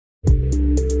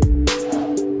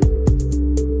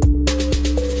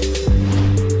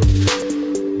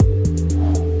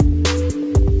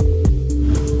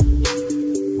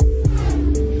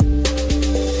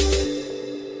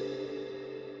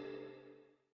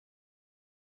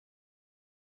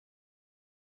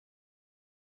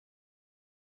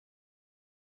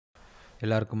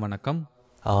எல்லாருக்கும் வணக்கம்.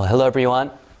 Hello everyone.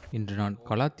 இன்று நான்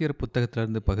கலாத்தியர்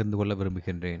புத்தகத்திலிருந்து பகிர்ந்து கொள்ள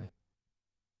விரும்புகின்றேன்.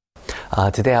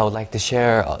 Today I would like to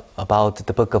share about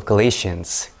the book of Galatians.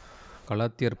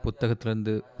 கலாத்தியர்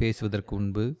புத்தகத்திலிருந்து பேசுவதற்கு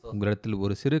முன்பு உங்களிடத்தில்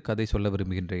ஒரு சிறு கதை சொல்ல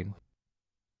விரும்புகின்றேன்.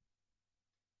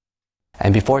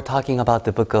 And before talking about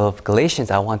the book of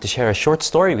Galatians, I want to share a short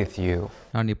story with you.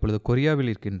 நான் இப்பொழுது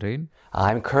கொரியாவில் இருக்கின்றேன்.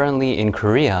 I'm currently in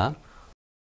Korea.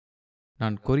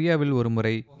 நான் கொரியாவில் ஒரு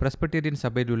முறை பிரஸ்பிட்டேரியன்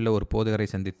சபையில் உள்ள ஒரு போதகரை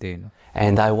சந்தித்தேன்.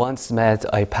 And I once met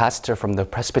a pastor from the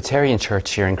Presbyterian church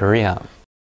here in Korea.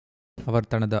 அவர்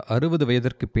தனது 60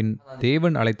 வயதிற்கு பின்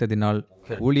தேவன் அழைத்ததினால்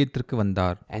ஊழியத்திற்கு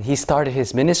வந்தார். And he started his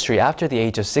ministry after the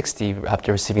age of 60 after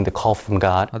receiving the call from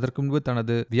God. அதற்கு முன்பு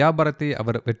தனது வியாபாரத்தை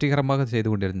அவர் வெற்றிகரமாக செய்து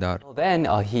கொண்டிருந்தார்.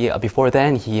 Before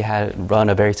then he had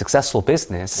run a very successful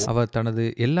business. அவர் தனது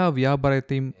எல்லா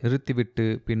வியாபாரத்தையும் நிறுத்திவிட்டு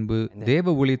பின்பு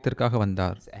தேவ ஊழியத்திற்காக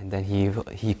வந்தார். And then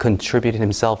he contributed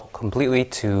himself completely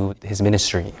to his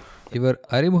ministry. இவர்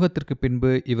அறிமுகத்திற்கு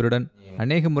பின்பு இவருடன்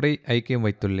அநேக முறை ஐக்கியம்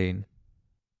வைத்துள்ளேன்.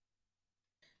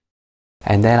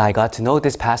 And then I got to know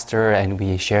this pastor and we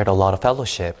shared a lot of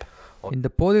fellowship. இந்த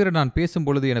போதகரை நான் பேசும்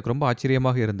பொழுது எனக்கு ரொம்ப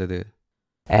ஆச்சரியமாக இருந்தது.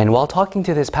 And while talking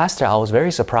to this pastor, I was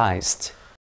very surprised.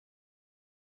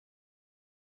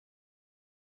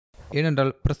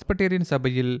 ஏனென்றால் பிரஸ்பிட்டேரியன்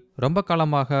சபையில் ரொம்ப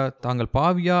காலமாக தாங்கள்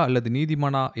பாவியா அல்லது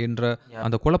நீதிமானா என்ற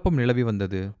அந்த குழப்பம் நிலவி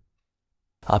வந்தது.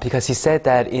 Because he said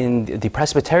that in the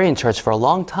Presbyterian church for a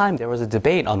long time there was a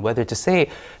debate on whether to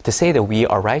say that we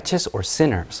are righteous or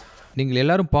sinners. நீங்கள்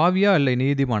எல்லாரும் பாவியா இல்லை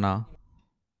நீதிமானா?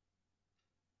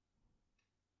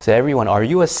 So everyone, are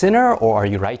you a sinner or are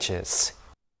you righteous?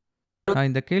 நான்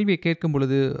இந்த கேள்வியை கேட்கும்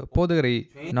பொழுது போதகரை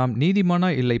நாம்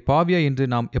நீதிமானா இல்லை பாவியா என்று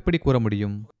நாம் எப்படி கூற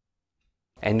முடியும்?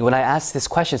 And when I ask this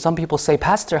question, some people say,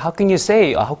 Pastor, how can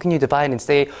you divide and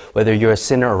say whether you're a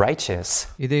sinner or righteous?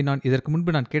 இதை நான் இதற்கு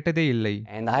முன்பு நான் கேட்டதே இல்லை.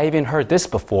 And I even heard this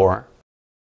before.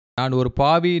 நான் ஒரு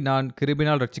பாவி, நான்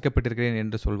கிருபையினால் ரட்சிக்கப்பட்டிருக்கிறேன்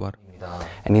என்று சொல்வார்.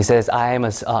 And he says, I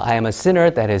am a sinner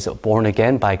that is born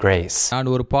again by grace. நான்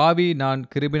ஒரு பாவி, நான்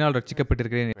கிருபையினால்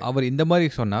ரட்சிக்கப்பட்டிருக்கிறேன். அவர் இந்த மாதிரி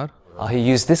சொன்னார். He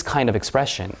used this kind of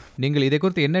expression. நீங்கள் இதை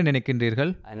குறித்து என்ன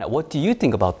நினைக்கின்றீர்கள்? And what do you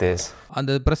think about this?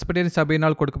 அந்த பிரஸ்பிட்டேரியன்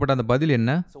சபையினால் கொடுக்கப்பட்ட அந்த பதில்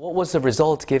என்ன? So what was the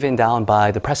result given down by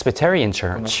the Presbyterian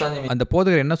church? அந்த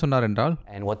போதகர் என்ன சொன்னார் என்றால்,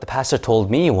 And what the pastor told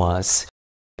me was,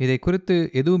 இதை குறித்து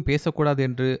எதுவும் பேசக்கூடாது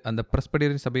என்று அந்த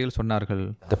பிரஸ்பிட்டேரியன் சபையில் சொன்னார்கள்.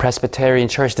 The Presbyterian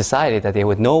church decided that they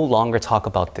would no longer talk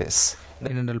about this.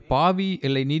 ஏனென்றால் பாவி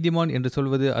இல்லை நீதிமான் என்று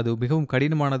சொல்வது அது மிகவும்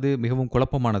கடினமானது, மிகவும்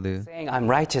குழப்பமானது. Saying I'm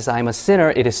righteous, I'm a sinner,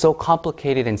 it is so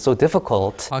complicated and so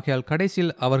difficult. ஆகையால்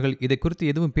கடைசியில் அவர்கள் இதை குறித்து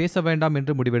எதுவும் பேச வேண்டாம்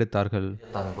என்று முடிவெடுத்தார்கள்.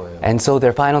 And so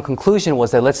their final conclusion was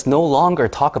that let's no longer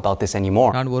talk about this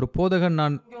anymore. நான் ஒரு போதகன்,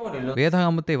 நான்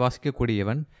வேதாகமத்தை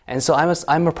வாசிக்கக்கூடியவன். And so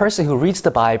I'm a person who reads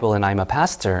the Bible and I'm a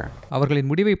pastor. அவர்களின்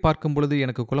முடிவை பார்க்கும் பொழுது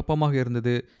எனக்கு குழப்பமாக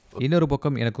இருந்தது, இன்னொரு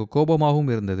பக்கம் எனக்கு கோபமாகவும்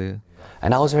இருந்தது.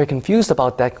 And I was very confused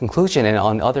about that conclusion, and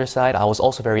on the other side I was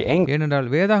also very angry. ஏனென்றால்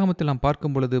வேதாகமத்தில் நாம்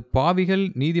பார்க்கும் பொழுது பாவிகள்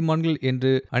நீதிமான்கள்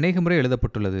என்று அநேக முறை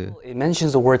எழுதப்பட்டுள்ளது. It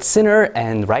mentions the word sinner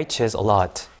and righteous a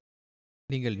lot.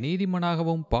 நீங்கள்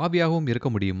நீதிமானாகவும் பாவியாகவும் இருக்க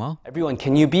முடியுமா? Everyone,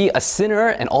 can you be a sinner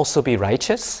and also be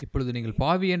righteous? இப்பொழுது நீங்கள்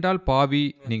பாவி என்றால் பாவி,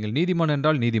 நீங்கள் நீதிமான்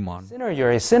என்றால் நீதிமான். Sinner,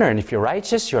 you're a sinner, and if you're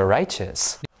righteous, you're righteous.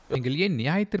 நீங்கள் ஏன்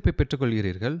நியாயத்தீர்ப்பை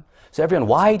பெற்றுக்கொள்கிறீர்கள்? So everyone,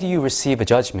 why do you receive a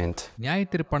judgment?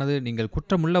 நியாயத்தீர்ப்பானது நீங்கள்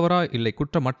குற்றமுள்ளவரா இல்லை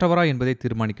குற்றமற்றவரா என்பதை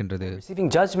தீர்மானிக்கின்றது. Receiving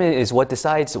judgment is what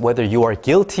decides whether you are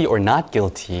guilty or not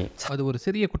guilty. அது ஒரு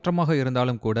சிறிய குற்றமாக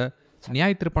இருந்தாலும் கூட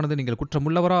நியாயத்தீர்ப்பானது நீங்கள்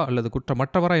குற்றமுள்ளவரா அல்லது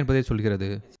குற்றமற்றவரா என்பதை சொல்கிறது.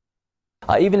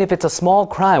 Even if it's a small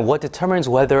crime, what determines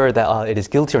whether it is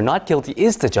guilty or not guilty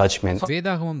is the judgment.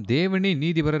 வேதாகமம் தேவனே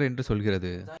நீதிபரர் என்று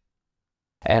சொல்கிறது.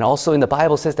 And also in the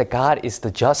Bible says that God is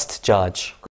the just judge.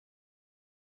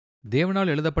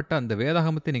 தேவனால் எழுதப்பட்ட அந்த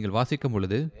வேதாகமத்தை நீங்கள் வாசிக்கும்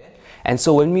பொழுது, and so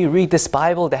when we read this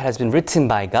Bible that has been written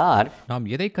by God, நாம்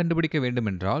எதை கண்டுபிடிக்க வேண்டும்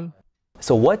என்றால்,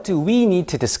 so what do we need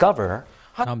to discover?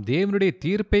 நாம் தேவனுடைய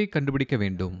தீர்ப்பை கண்டுபிடிக்க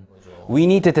வேண்டும். We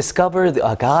need to discover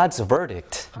God's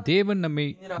verdict. தேவன் நம்மை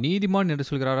நீதிமான் என்று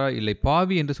சொல்கிறாரா இல்லை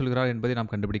பாவி என்று சொல்கிறாரா என்பதை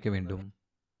நாம் கண்டுபிடிக்க வேண்டும்.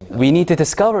 We need to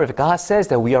discover if God says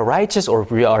that we are righteous or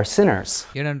we are sinners.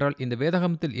 ஏனென்றால் இந்த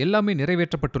வேதாகமத்தில் எல்லாமே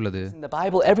நிறைவேற்றப்பட்டுள்ளது. In the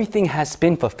Bible everything has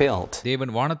been fulfilled.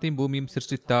 தேவன் வானத்தையும் பூமியையும்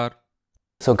சிருஷ்டித்தார்.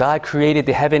 So God created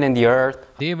the heaven and the earth.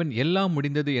 தேவன் எல்லாம்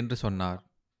முடிந்தது என்று சொன்னார்.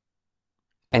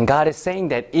 And God is saying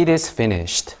that it is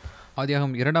finished.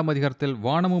 ஆதியாகமம் 2ஆம் அதிகாரத்தில்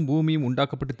வானமும் பூமியும்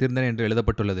உண்டாக்கப்பட்டு தீர்ந்தன என்று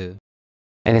எழுதப்பட்டுள்ளது.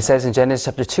 And it says in Genesis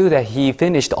chapter 2 that he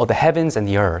finished all the heavens and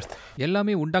the earth.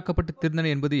 எல்லாமே உண்டாக்கப்பட்டு தீர்ந்தன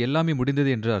என்பது எல்லாமே முடிந்தது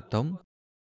என்று அர்த்தம்.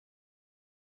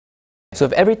 So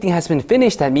if everything has been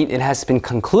finished, that means it has been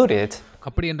concluded.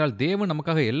 அப்படி என்றால் தேவன்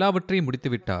நமக்காக எல்லாவற்றையும் முடித்து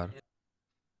விட்டார்.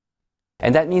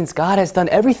 And that means God has done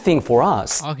everything for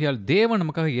us. ஆகையால் தேவன்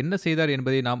நமக்காக என்ன செய்தார்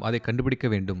என்பதை நாம் அதை கண்டுபிடிக்க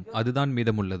வேண்டும். அதுதான்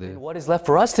மீதமுள்ளது. What is left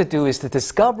for us to do is to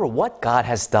discover what God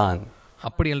has done.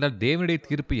 அப்படி என்றால் தேவனுடைய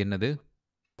தீர்ப்பு என்னது?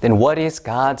 Then what is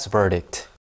God's verdict?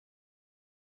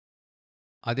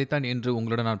 அதைத்தான் என்று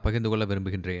உங்களுடன் நான் பகிர்ந்து கொள்ள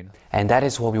விரும்புகின்றேன். And that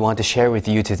is what we want to share with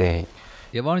you today.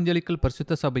 Evangelical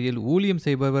பரிசுத்த சபையில் ஊழியம்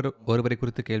செய்பவர் ஒருவரை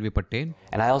குறித்து கேள்விப்பட்டேன்.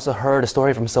 And I also heard a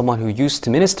story from someone who used to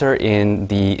minister in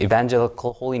the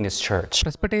Evangelical Holiness Church.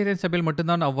 Presbyterian சபையில்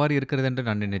மட்டும்தான் அவ்வாறு இருக்கிறது என்று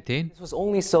நான் நினைத்தேன்.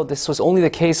 This was only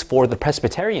the case for the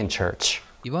Presbyterian Church.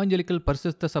 Evangelical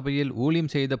பரிசுத்த சபையில்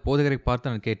ஊழியம் செய்த போதகரை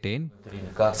பார்த்து நான் கேட்டேன்.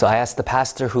 So I asked the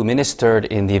pastor who ministered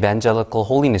in the Evangelical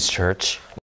Holiness Church.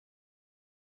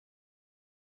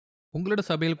 உங்களோட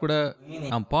சபையில் கூட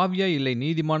நாம் பாவியா இல்லை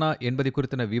நீதிமானா என்பதை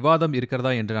குறித்த விவாதம்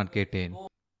இருக்கிறதா என்று நான் கேட்டேன்.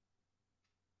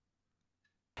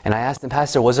 And I asked the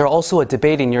pastor, was there also a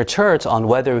debate in your church on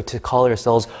whether to call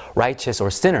yourselves righteous or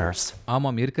sinners?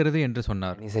 ஆமாம் இருக்கிறது என்று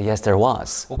சொன்னார். He said, yes, there was.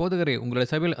 போதகரே, உங்களுடைய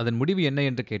சபையில் அதன் முடிவு என்ன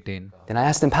என்று கேட்டேன். Then I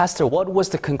asked him, pastor, what was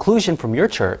the conclusion from your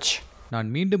church? நான்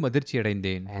மீண்டும் அதிர்ச்சி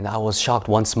அடைந்தேன். And I was shocked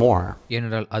once more.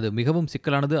 ஏனென்றால் அது மிகவும்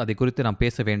சிக்கலானது, அதை குறித்து நாம்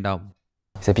பேச வேண்டாம்.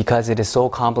 He said, because it is so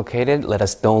complicated, let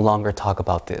us no longer talk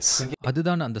about this.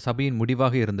 அதுதான் அந்த சபையின்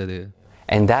முடிவாக இருந்தது.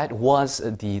 And that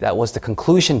was the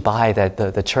conclusion by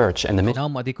the church and the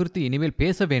நாம் அதை குறித்து இனிமேல்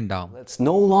பேச வேண்டாம். Let's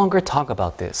no longer talk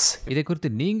about this. இதை குறித்து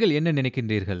நீங்கள் என்ன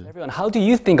நினைக்கின்றீர்கள்? Everyone, how do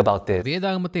you think about this?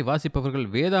 வேதாகமத்தை வாசிப்பவர்கள்,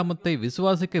 வேதாகமத்தை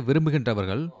விசுவாசிக்க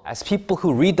விரும்புகின்றவர்கள், as people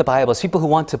who read the Bible, as people who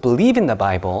want to believe in the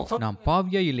Bible, நாம்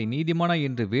பாவியா இல்லை நீதிமானா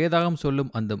என்று வேதாகம்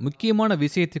சொல்லும் அந்த முக்கியமான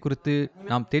விஷயத்தை குறித்து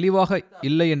நாம் தெளிவாக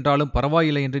இல்லை என்றாலும்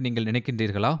பரவாயில்லை என்று நீங்கள்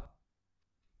நினைக்கின்றீர்களா?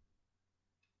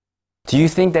 Do you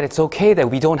think that it's okay that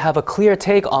we don't have a clear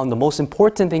take on the most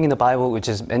important thing in the Bible, which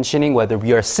is mentioning whether we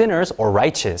are sinners or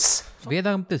righteous?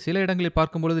 வேதாகமத்தை சில இடங்களில்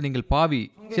பார்க்கும் பொழுது நீங்கள் பாவி,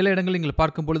 சில இடங்களில் நீங்கள்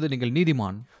பார்க்கும் பொழுது நீங்கள்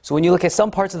நீதிமான். So when you look at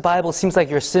some parts of the Bible, it seems like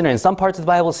you're a sinner, and some parts of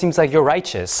the Bible, it seems like you're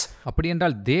righteous. அப்படி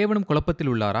என்றால் தேவனும்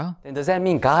குழப்பத்தில் உள்ளாரா? Then does that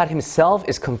mean God himself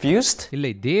is confused?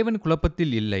 இல்லை, தேவன்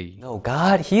குழப்பத்தில் இல்லை. No,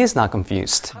 God, he is not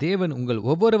confused. தேவன் உங்கள்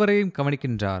ஒவ்வொருவரையும்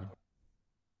கவனிக்கின்றார்.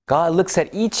 God looks at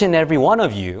each and every one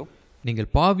of you. நீங்கள்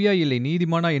பாவியா இல்லை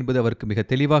நீதிமானா என்பது அவருக்கு மிக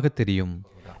தெளிவாக தெரியும்.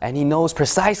 And he knows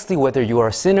precisely whether you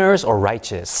are sinners or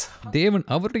righteous. தேவன்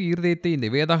அவருடைய இருதயத்தை இந்த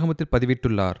வேதாகமத்தில்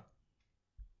பதிவிட்டுள்ளார்.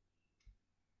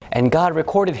 And God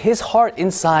recorded his heart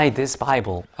inside this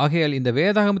Bible. ஆகையால் இந்த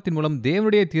வேதாகமத்தின் மூலம்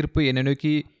தேவனுடைய தீர்ப்பு என்னை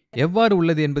நோக்கி எவ்வாறு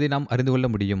உள்ளது என்பதை நாம் அறிந்து கொள்ள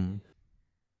முடியும்.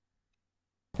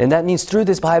 And that means through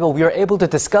this Bible we are able to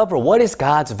discover what is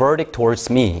God's verdict towards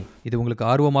me. இது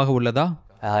உங்களுக்கு ஆர்வமாக உள்ளதா?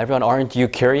 Everyone, aren't you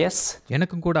curious?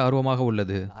 எனக்கும் கூட ஆர்வமாக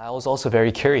உள்ளது. I was also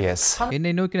very curious.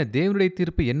 என்னை நோக்கின தேவனுடைய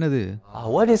தீர்ப்பு என்னது?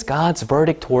 What is God's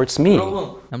verdict towards me?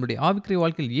 நம்முடைய ஆவிக்குரிய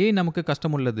வாழ்க்கையில் ஏன் நமக்கு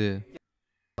கஷ்டம் உள்ளது?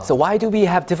 So why do we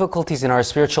have difficulties in our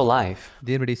spiritual life?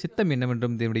 தேவனுடைய சித்தம்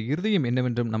என்னவென்றும் தேவனுடைய இருதயம்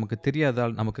என்னவென்றும் நமக்கு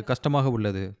தெரியாதால் நமக்கு கஷ்டமாக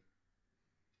உள்ளது.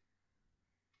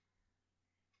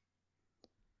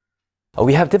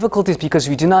 We have difficulties because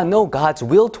we do not know God's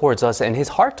will towards us and his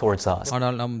heart towards us.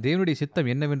 ஆனால் நாம் தேவனுடைய சித்தம்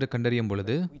என்னவென்று கண்டறியும்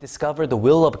பொழுது We discover the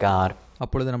will of God.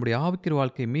 அப்பொழுது நம்முடைய ஆவிக்குரிய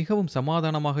வாழ்க்கை மிகவும்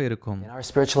சமாதானமாக இருக்கும். And our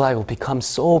spiritual life will become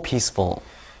so peaceful.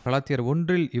 கலாத்தியர்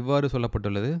 1 இவ்வாறு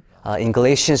சொல்லப்பட்டுள்ளது. In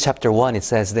Galatians chapter 1 it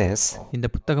says this. இந்த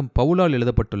புத்தகம் பவுலால்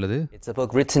எழுதப்பட்டுள்ளது. It's a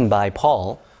book written by Paul.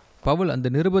 Pavul அந்த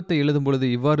நிருபத்தை எழுதும் பொழுது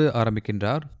இவ்வாறு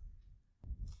ஆரம்பிக்கின்றார்.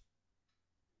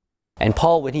 And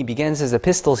Paul, when he begins his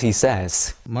epistles, he says,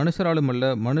 மனுஷராலும் அல்ல,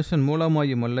 மனுஷன்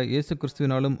மூலமாயும் அல்ல, இயேசு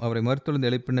கிறிஸ்துவினாலும் அவரை மறுத்தொழுந்து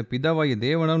எழுப்பின பிதாவாகிய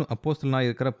தேவனாலும் அப்போஸ்தலனாய்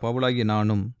இருக்கிற பவுலாகிய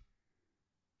நானும்.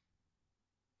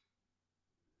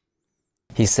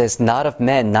 He says, not of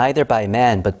men, neither by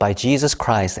man, but by Jesus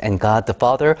Christ and God the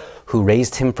Father, who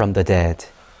raised him from the dead.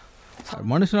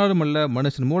 மனுஷனாலும் அல்ல,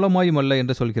 மனுஷன் மூலமாயும் அல்ல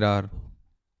என்று சொல்கிறார்.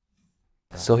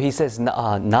 So he says,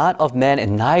 not of men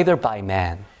and neither by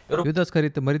man. யூதாஸ்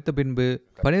கரித்து மரித்த பின்பு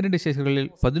 12 சீசர்களில்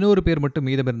 11 பேர் மட்டும்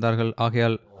மீதமிருந்தார்கள்.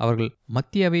 ஆகையால் அவர்கள்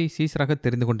மத்தியாவை சீசராக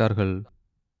தெரிந்து கொண்டார்கள்.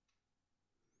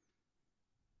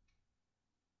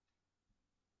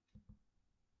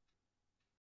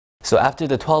 So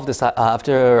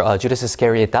after Judas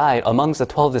Iscariot died, amongst the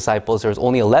 12 disciples, there was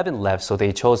only 11 left, so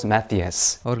they chose Matthias.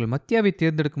 அவர்கள் மத்தியாவை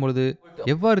தேர்ந்தெடுக்கும் பொழுது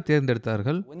எவ்வாறு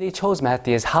தேர்ந்தெடுத்தார்கள்? When they chose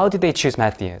Matthias, how did they choose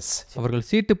Matthias? அவர்கள்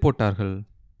சீட்டு போட்டார்கள்.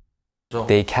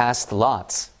 They cast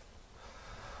lots.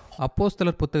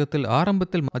 அப்போஸ்தலர் புத்தகத்தில்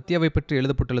ஆரம்பத்தில் மத்தியாவை பற்றி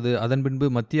எழுதப்பட்டுள்ளது. அதன் பின்பு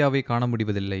மத்தியாவை காண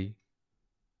முடிவதில்லை.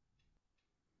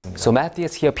 So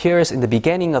Matthias, he appears in the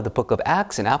beginning of the book of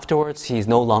Acts, and afterwards he is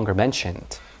no longer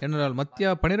mentioned. என்றால் மத்தியா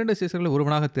 12 சீசர்களில்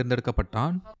ஒருவனாக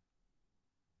தேர்ந்தெடுக்கப்பட்டான்.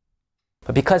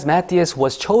 But because Matthias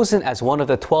was chosen as one of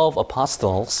the 12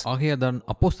 apostles, ஆகையால்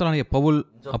அப்போஸ்தலனாகிய Pavul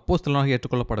அப்போஸ்தலனாக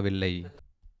ஏற்றுக்கொள்ளப்படவில்லை.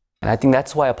 And I think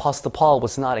that's why Apostle Paul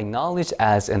was not acknowledged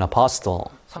as an apostle.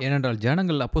 ஏனென்றால்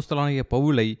ஜனங்கள் அப்போஸ்தலனாகிய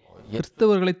பவுலை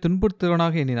கிறிஸ்தவர்களை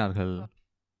துன்புறுத்துவனாக எண்ணினார்கள்.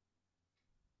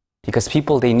 Because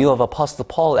they knew of Apostle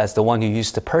Paul as the one who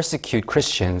used to persecute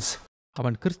Christians.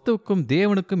 அவன் கிறிஸ்துவுக்கும்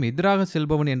தேவனுக்கும் எதிராக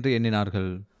செல்பவன் என்று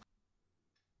எண்ணினார்கள்.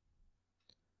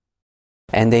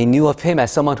 And they knew of him as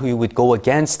someone who would go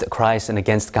against Christ and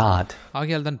against God.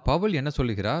 ஆகையால் தான் பவுல் என்ன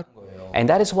சொல்லுகிறார்? And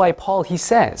that is why Paul, he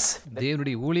says,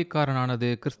 தேவனுடைய ஊழியக்காரனானது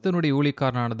கிறிஸ்துவனுடைய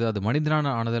ஊழியக்காரனானது அது மனிதனான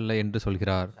ஆனதல்ல என்று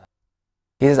சொல்கிறார்.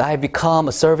 He says, I have become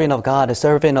a servant of God, a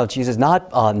servant of Jesus,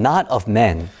 not of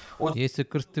men. இயேசு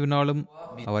கிறிஸ்துவினாலும்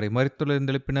அவரை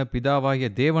மரித்தெழுப்பின பிதாவாகிய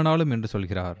தேவனாலும் என்று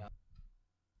சொல்கிறார்.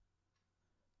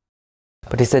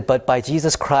 But he said, but by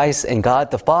Jesus Christ and God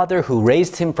the Father who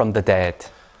raised him from the dead.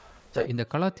 இந்த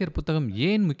கலாத்தியர் புத்தகம்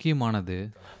ஏன் முக்கியமானது?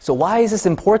 So why is this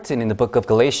important in the book of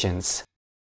Galatians?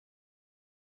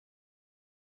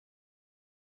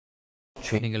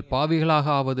 நீங்கள் பாவிகளாக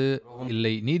ஆவது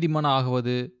இல்லை நீதிமான்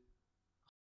ஆகுவது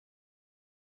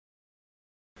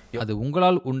அது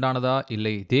உங்களால் உண்டானதா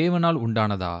இல்லை தேவனால்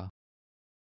உண்டானதா?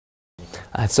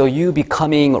 So you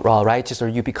becoming righteous or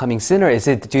you becoming sinner, is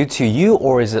it due to you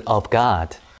or is it of God?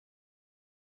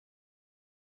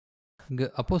 இங்கு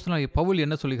அப்போஸ்தலனாகிய பவுல்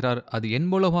என்ன சொல்கிறார்? அது என்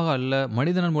மூலமாக அல்ல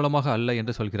மனிதன் மூலமாக அல்ல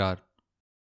என்று சொல்கிறார்.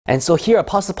 And so here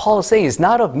Apostle Paul is saying it's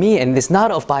not of me and it's not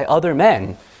of by other men.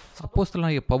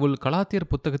 அப்போஸ்தலனாகிய பவுல்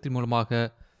கலாத்தியர் புத்தகத்தின் மூலமாக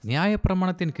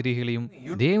நியாயப்பிரமாணத்தின் கிரியைகளையும்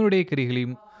தேவனுடைய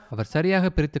கிரியைகளையும் அவர் சரியாக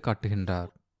பிரித்து காட்டுகின்றார்.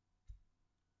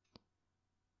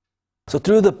 So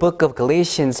through the book of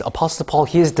Galatians, Apostle Paul,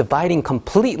 he is dividing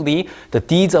completely the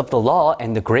deeds of the law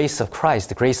and the grace of Christ,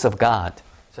 the grace of God.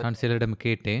 நான் சிலரிடம்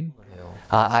கேட்டேன்,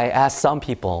 I asked some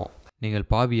people, நீங்கள்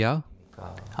பாவியா?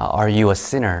 are you a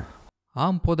sinner?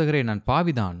 ஆம் போதகரே, நான்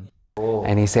பாவிதான்.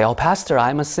 And he say, oh pastor,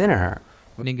 I'm a sinner.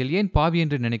 நீங்கள் ஏன் பாவி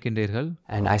என்று நினைக்கின்றீர்கள்?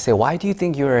 And I say, why do you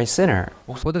think you're a sinner?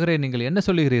 போதகரே, நீங்கள் என்ன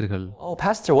சொல்லுகிறீர்கள்? Oh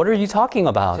pastor, what are you talking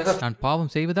about? நான்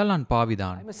பாவம் செய்வதால் நான்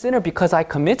பாவிதான். I'm a sinner because I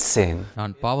commit sin.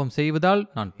 நான் பாவம் செய்வதால்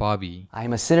நான் பாவி.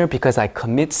 I'm a sinner because I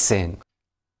commit sin.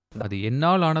 அது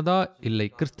என்னால் ஆனதா இல்லை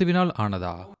கிறிஸ்துவினால்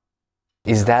ஆனதா?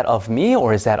 Is that of me or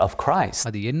is that of Christ?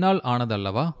 அது என்னால்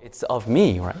ஆனதல்லவா? It's of me,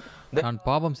 right? நான்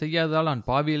பாவம் செய்யாததால் நான்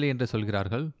பாவியில்லை என்று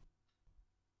சொல்கிறார்கள்.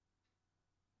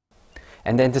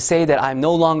 And then to say that I'm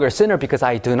no longer a sinner because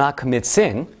I do not commit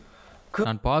sin.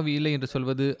 நான் பாவி இல்லை என்று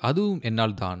சொல்வது அதுவும்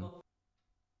என்னால் தான்.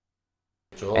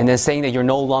 And then saying that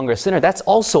you're no longer a sinner, that's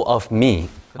also of me.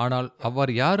 ஆனால்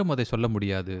அவ்வாறு யாரும் அதை சொல்ல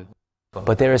முடியாது.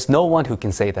 But there is no one who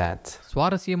can say that.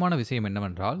 சுவாரஸ்யமான விஷயம்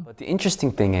என்னவென்றால், But the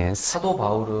interesting thing is,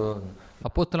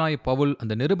 அப்போஸ்தலனாகிய பவுல்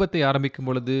அந்த நிருபத்தை ஆரம்பிக்கும்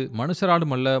பொழுது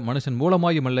மனுஷராலும் அல்ல மனுஷன்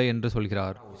மூலமாயும் அல்ல என்று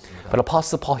சொல்கிறார். but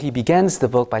Apostle Paul, he begins the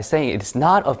book by saying, it is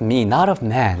not of me, not of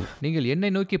man. நீங்கள் என்னை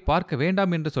நோக்கி பார்க்க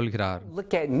வேண்டாம் என்று சொல்கிறார்.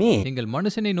 Look at me. நீங்கள்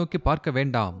மனுஷனை நோக்கி பார்க்க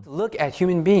வேண்டாம். Look at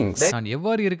human beings. நான்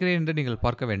எவ்வாறு இருக்கிறேன் என்று நீங்கள்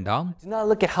பார்க்க வேண்டாம். Do not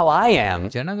look at how I am.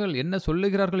 ஜனங்கள் என்ன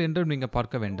சொல்லுகிறார்கள் என்று நீங்கள்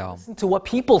பார்க்க வேண்டாம். Listen to what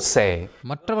people say.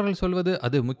 மற்றவர்கள் சொல்வது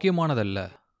அது முக்கியமானதல்ல.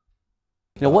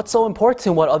 You know, what's so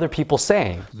important what other people say?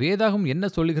 வேதாகம் என்ன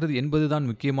சொல்லுகிறது என்பதுதான்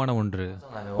முக்கியமான ஒன்று.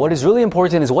 What is really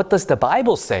important is what does the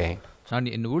Bible say?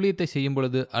 நான் என் ஊழியத்தை செய்யும்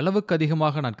பொழுது அளவுக்கு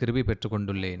அதிகமாக நான் கிருபை பெற்றுக்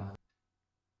கொண்டுள்ளேன்.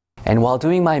 And while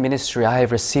doing my ministry, I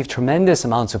have received tremendous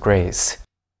amounts of grace.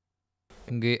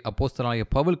 இங்கே அப்போஸ்தலனாகிய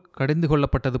பவுல் கடிந்து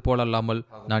கொள்ளப்பட்டது போலல்லாமல்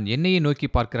நான் என்னையே நோக்கி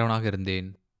பார்க்கிறவனாக இருந்தேன்.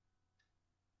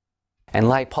 And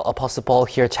like Apostle Paul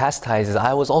here chastises,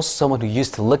 I was also someone who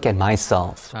used to look at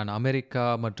myself. நான் அமெரிக்கா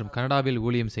மற்றும் கனடாவில்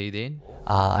ஊழியம் செய்தேன்.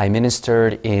 I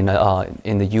ministered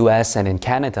in the US and in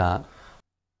Canada.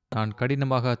 நான்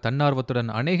கடினமாக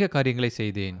தன்னார்வத்துடன் அநேக காரியங்களை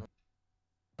செய்தேன்.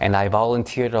 And I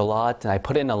volunteered a lot and I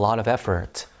put in a lot of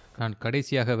effort. நான்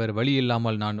கடைசியாக வேறு வழி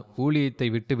இல்லாமல் நான் ஊழியத்தை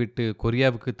விட்டுவிட்டு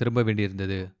கொரியாவுக்கு திரும்ப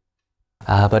வேண்டியிருந்தது.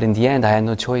 But in the end, I had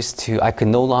no choice I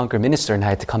could no longer minister and I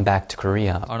had to come back to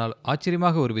Korea. ஆனால்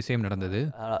ஆச்சரியமாக ஒரு விஷயம் நடந்தது.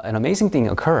 An amazing thing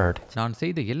occurred. நான்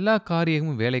செய்த எல்லா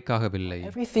காரியமும் வேலைக்காகவில்லை.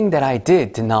 Everything that I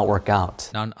did not work out.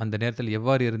 நான் அந்த நேரத்தில்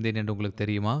எவ்வாறு இருந்தேன் என்று உங்களுக்கு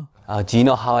தெரியுமா? Do you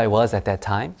know how I was at that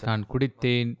time? நான்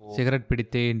குடித்தேன், சிகரெட்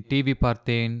பிடித்தேன், டிவி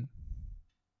பார்த்தேன்.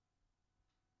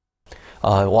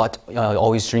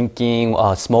 Always drinking,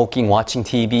 smoking, watching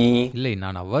TV. இல்லை,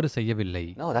 நான் அவ்வாறு செய்யவில்லை.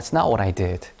 No, that's not what I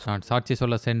did. நான் சாட்சி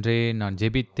சொல்ல சென்றேன், நான்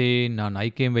ஜெபித்தேன், நான்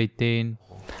ஐக்கியம் வைத்தேன்.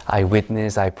 I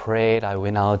witnessed, I prayed, I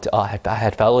went out, I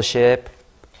had fellowship.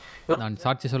 நான்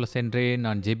சாட்சி சொல்ல சென்றேன்,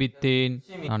 நான் ஜெபித்தேன்,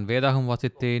 நான் வேதாகம்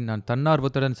வாசித்தேன், நான்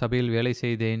தன்னார்வத்துடன் சபையில் வேலை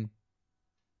செய்தேன்.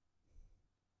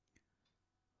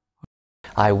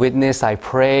 I witnessed, I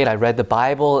prayed, I read the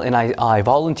Bible, and I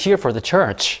volunteered for the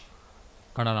church.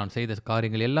 ஆனால் நான் செய்த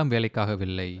காரியங்கள் எல்லாம்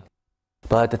வேலைக்காகவில்லை.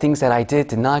 But the things that I did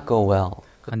not go well.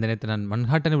 அந்த நேரத்தில் நான்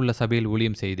மன்ஹாட்டனில் உள்ள சபையில்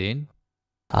ஊழியம் செய்தேன்.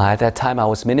 At that time, I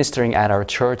was ministering at our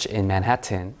church in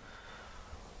Manhattan.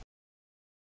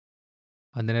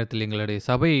 அந்த நேரத்தில் எங்களுடைய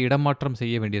சபையை இடமாற்றம்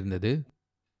செய்ய வேண்டியிருந்தது.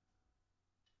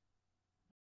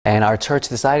 And our church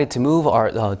decided to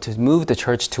move the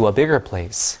church to a bigger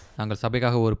place. நாங்கள்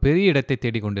சபைக்காக ஒரு பெரிய இடத்தை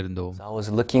தேடிக் கொண்டிருந்தோம். So I was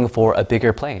looking for a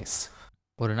bigger place.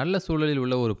 ஒரு நல்ல சூழலில்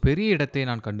உள்ள ஒரு பெரிய இடத்தை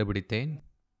நான் கண்டுபிடித்தேன்.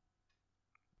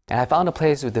 And I found a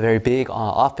place with a very big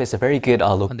office, a very good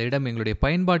location. அந்த இடம் எங்களுடைய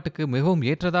பயன்பாட்டுக்கு மிகவும்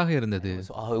ஏற்றதாக இருந்தது.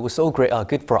 It was so great,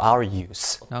 good for our use.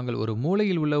 நாங்கள் ஒரு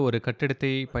மூலையில் உள்ள ஒரு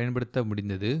கட்டிடத்தை பயன்படுத்த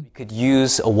முடிந்தது. We could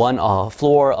use one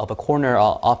floor of a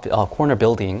corner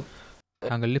building.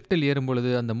 நாங்கள் லிஃப்டில் ஏறும் பொழுது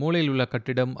அந்த மூலையில் உள்ள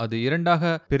கட்டிடம் அது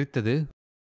இரண்டாக பிரித்தது.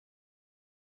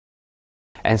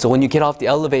 And so when you get off the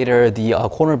elevator, the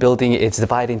corner building is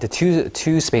divided into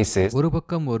two spaces. ஒரு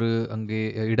பக்கம் ஒரு அங்கே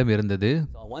இடம் இருந்தது.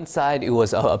 On one side it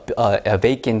was a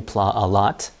vacant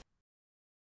lot.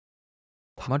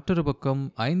 மற்றொரு பக்கம்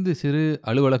 5 சிறு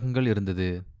அலுவலகங்கள் இருந்தது.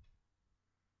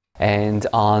 And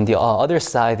on the other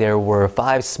side there were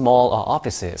 5 small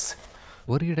offices.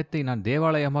 ஒரு இடத்தை நான்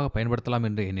தேவாலயமாக பயன்படுத்தலாம்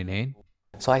என்று எண்ணினேன்.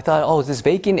 So I thought, this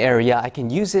vacant area, I can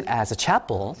use it as a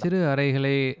chapel. சிறு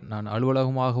அறைகளை நான்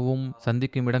அலுவலகமாகவும்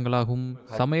சந்திக்கும் இடங்களாகவும்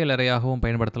சமையல் அறையாகவும்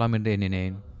பயன்படுத்தலாம் என்று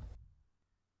எண்ணினேன்.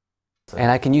 And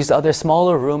I can use the other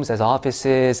smaller rooms as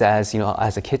offices,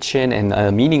 as a kitchen and a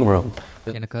meeting room.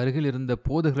 எனக்கு அருகில் இருந்த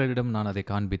போதகர்களிடம் நான் அதை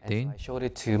காண்பித்தேன். I showed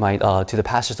it to the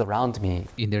pastors around me.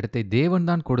 இந்த இடத்தை தேவன்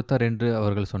தான் கொடுத்தார் என்று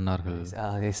அவர்கள் சொன்னார்கள்.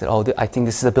 They said, I think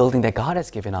this is a building that God has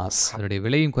given us. அதனுடைய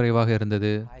விலையும் குறைவாக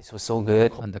இருந்தது. The price was so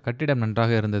good. அந்த கட்டிடம்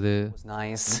நன்றாக இருந்தது. It was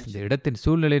nice. இந்த இடத்தின்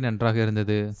சூழ்நிலை நன்றாக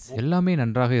இருந்தது. எல்லாமே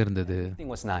நன்றாக இருந்தது.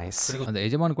 Everything was nice. அந்த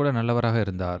எஜமான் கூட நல்லவராக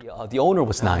இருந்தார். The owner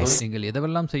was nice. நீங்கள்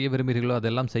எதெல்லாம் செய்ய விரும்புகிறீர்களோ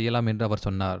அதெல்லாம் செய்யலாம் என்று அவர்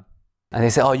சொன்னார். And they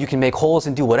said, you can make holes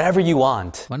and do whatever you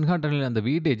want. மன்ஹாட்டனில் அந்த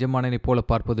வீட்டு எஜமானனை போல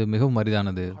பார்ப்பது மிகவும்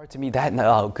அரிதானது. Hard to meet that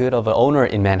good of an owner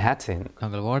in Manhattan.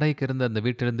 நாங்கள் வாடகைக்கு இருந்த அந்த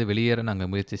வீட்டிலிருந்து வெளியேற நாங்கள்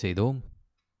முயற்சி செய்தோம்.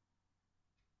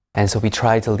 And so we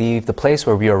tried to leave the place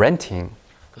where we were renting.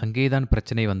 அங்கேதான்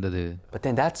பிரச்சனை வந்தது. But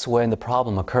then that's when the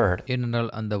problem occurred.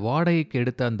 ஏனென்றால் அந்த வாடகைக்கு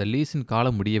எடுத்த அந்த லீஸின்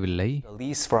காலம் முடியவில்லை. The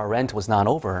lease for our rent was not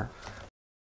over.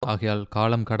 ஆகையால்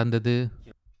காலம் கடந்தது.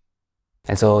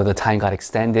 And so the time got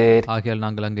extended. ஆகையால்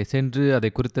நாங்கள் அங்கே சென்று அதை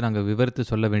குறித்து நாங்கள் விவரித்து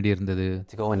சொல்ல வேண்டியிருந்தது.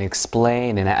 To go and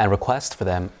explain and request for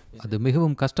them. அது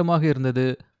மிகவும் கஷ்டமாக இருந்தது.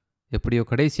 எப்படியோ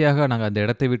கடைசியாக நாங்கள் அந்த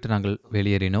இடத்தை விட்டு நாங்கள்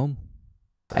வெளியேறினோம்.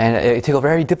 And it took a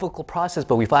very difficult process,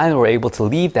 but we finally were able to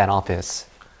leave that office.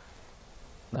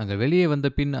 நாங்கள் வெளியே வந்த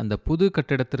பின் அந்த புது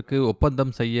கட்டிடத்திற்கு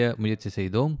ஒப்பந்தம் செய்ய முயற்சி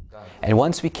செய்தோம். And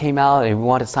once we came out and we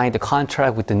wanted to sign the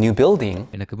contract with the new building.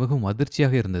 எனக்கு மிகவும்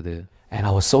அதிர்ச்சியாக இருந்தது. And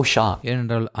I was so shocked.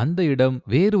 ஏனென்றால் அந்த இடம்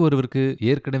வேறு ஒருவருக்கு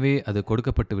ஏற்கனவே அது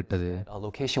கொடுக்கப்பட்டு விட்டது. Our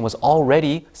location was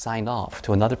already signed off to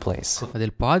another place.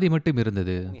 அதில் பாதி மட்டும்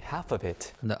இருந்தது. Only half of it.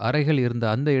 அந்த அறைகள் இருந்த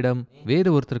அந்த இடம் வேறு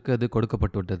ஒருத்தருக்கு அது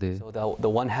கொடுக்கப்பட்டு விட்டது. So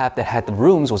the one half that had the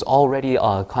rooms was already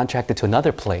contracted to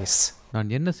another place.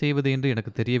 நான் என்ன செய்வது என்று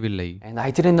எனக்கு தெரியவில்லை. And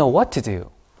I didn't know what to do.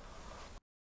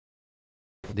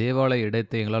 தேவாலய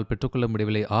இடத்தை எங்களால் பெற்றுக்கொள்ள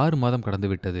முடியவில்லை. 6 மாதம் கடந்து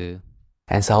விட்டது.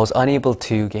 And so I was unable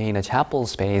to gain a chapel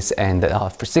space, and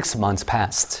for 6 months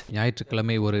passed.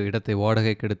 ஞாயிற்றுக்கிழமை ஒரு இடத்தை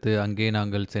வாடகைக்கு எடுத்து அங்கே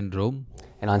நாங்கள் சென்றோம்.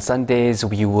 And on Sundays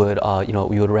we would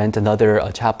rent another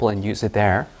chapel and use it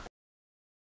there.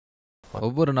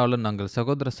 ஒவ்வொரு நாளும் நாங்கள்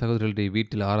சகோதர சகோதரிகளுடைய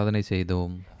வீட்டில் ஆராதனை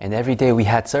செய்தோம். And every day we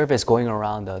had service going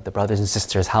around the brothers and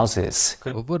sisters' houses.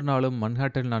 ஒவ்வொரு நாளும்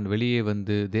மன்ஹாட்டனில் நான் வெளியே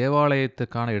வந்து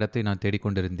தேவாலயத்துக்கான இடத்தை நான்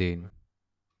தேடிக்கொண்டிருந்தேன்.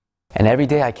 And every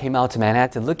day I came out to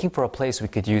Manhattan looking for a place we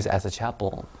could use as a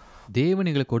chapel. தேவன்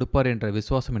எங்களுக்கு கொடுப்பார் என்ற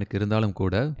விசுவாசம் எனக்கு இருந்தாலும்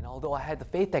கூட, And although I had the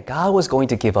faith that God was going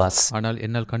to give us, ஆனால்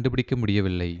என்னால் கண்டுபிடிக்க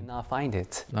முடியவில்லை. I could not find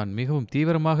it. நான் மிகவும்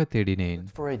தீவிரமாக தேடினேன்.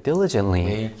 For it diligently.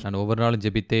 நான் ஒவ்வொரு நாளும்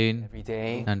ஜெபித்தேன். Every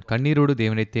day. நான் கண்ணீரோடு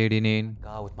தேவனை தேடினேன்.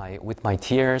 God with my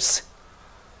tears.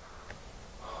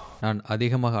 நான்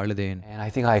அதிகமாக அழுதேன். And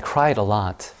I think I cried a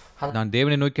lot. நான்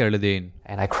தேவனை நோக்கி அழுதேன்.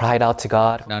 And I cried out to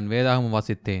God. நான் வேதாகமம்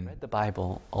வாசித்தேன். Read the Bible.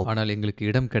 ஆனால் எங்களுக்கு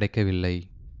இடம் கிடைக்கவில்லை.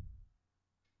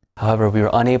 However, we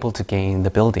were unable to gain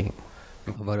the building.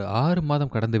 அவர் 6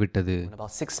 மாதம் கடந்து விட்டது.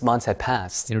 About 6 months had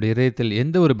passed. என்னுடைய இதயத்தில்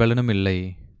எந்த ஒரு பலனும் இல்லை.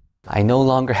 I no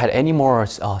longer had any more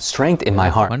strength in my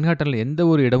heart. மன்ஹாட்டனில் எந்த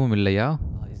ஒரு இடமும் இல்லையா?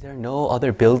 Is there no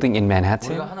other building in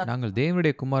Manhattan? நாங்கள்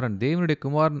தேவனுடைய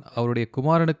குமாரன் அவருடைய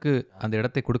குமாரனுக்கு அந்த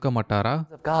இடத்தை கொடுக்க மாட்டாரா?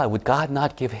 God, would God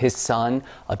not give his son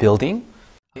a building?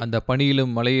 அந்த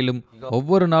பனியிலும் மழையிலும்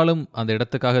ஒவ்வொரு நாளும் அந்த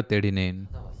இடத்துக்காக தேடினேன்.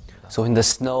 So in the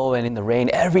snow and in the rain,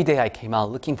 every day I came out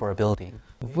looking for a building.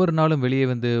 ஒவ்வொரு நாளும் வெளியே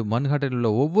வந்து மன்ஹாட்டனில் உள்ள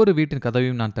ஒவ்வொரு வீட்டின்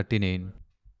கதவையும் நான் தட்டினேன்.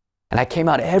 And I came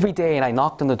out every day and I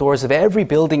knocked on the doors of every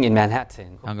building in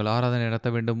Manhattan. நாங்கள் ஆராதனை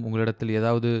நடத்த வேண்டும், உங்களிடத்தில்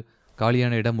ஏதாவது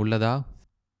காலியான இடம் உள்ளதா?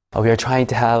 We are trying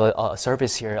to have a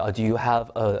service here. Do you have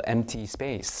an empty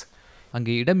space?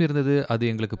 அங்கே இடம் இருந்தது, அது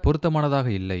எங்களுக்கு பொருத்தமானதாக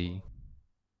இல்லை.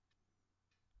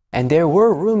 And there were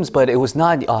rooms, but it was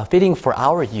not fitting for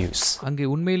our use. அங்கே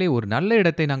உண்மையிலே ஒரு நல்ல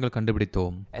இடத்தை நாங்கள்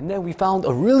கண்டுபிடித்தோம். And then we found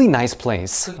a really nice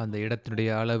place. அந்த இடத்தினுடைய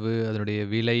அளவு, அதனுடைய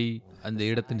விலை, அந்த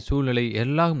இடத்தின் சூழ்நிலை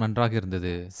எல்லாம் நன்றாக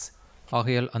இருந்தது.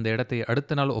 ஆகையால் அந்த இடத்தை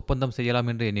அடுத்த நாள் ஒப்பந்தம் செய்யலாம்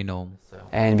என்று எண்ணினோம்.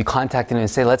 And we contacted him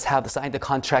and said, let's sign the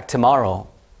contract tomorrow.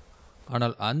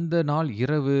 ஆனால் அந்த நாள்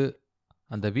இரவு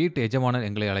அந்த வீட்டு எஜமானர்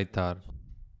எங்களை அழைத்தார்.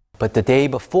 But the day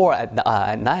before at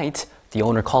night, the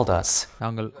owner called us.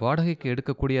 நாங்கள் வாடகைக்கு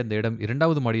எடுக்கக்கூடிய அந்த இடம்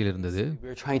இரண்டாவது மாடியில் இருந்தது. We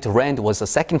were trying to rent was the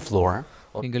second floor.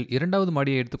 நீங்கள் இரண்டாவது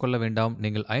மாடியை எடுத்துக்கொள்ள வேண்டாம்,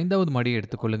 நீங்கள் ஐந்தாவது மாடியை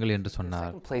எடுத்துக்கொள்ளுங்கள் என்று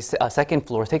சொன்னார். Second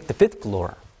floor, take the fifth floor.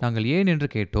 நாங்கள் ஏன் என்று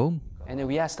கேட்டோம். And then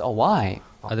we asked, why?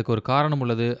 அதுக்கு ஒரு காரணம்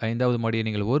உள்ளது. ஐந்தாவது மாடியை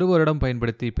நீங்கள் ஒரு வருடம்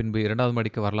பயன்படுத்தி பின்பு இரண்டாவது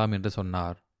மாடிக்கு வரலாம் என்று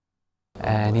சொன்னார்.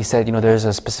 And he said, there's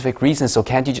a specific reason, so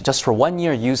can't you just for 1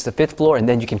 year use the fifth floor and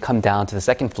then you can come down to the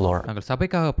second floor? நாங்கள்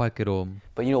சபைக்காக பார்க்கிறோம்.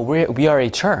 But we are a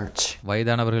church.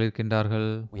 வயதானவர்கள் இருக்கின்றார்கள்.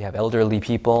 We have elderly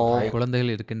people.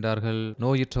 குழந்தைகள் இருக்கின்றார்கள்.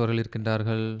 நோயுற்றவர்கள்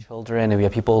இருக்கின்றார்கள். Children, and we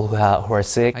have people who are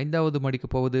sick. ஐந்தாவது மாடிக்கு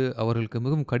போவது அவர்களுக்கு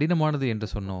மிகவும் கடினமானது என்று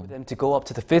சொன்னோம். For them to go up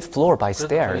to the fifth floor by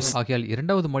stairs. ஆகையால்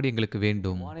இரண்டாவது மாடி எங்களுக்கு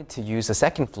வேண்டும். We wanted to use the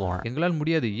second floor. எங்களால்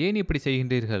முடியாது, ஏன் இப்படி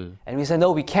செய்கின்றீர்கள்? And we said,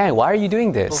 no, we can't. Why are you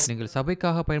doing this? நீங்கள்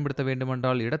சபைக்காக பயன்படுத்த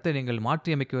வேண்டுமென்றால் இடத்தை நீங்கள்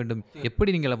மாற்றி அமைக்க வேண்டும். எப்படி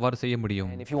நீங்கள் அவ்வாறு செய்ய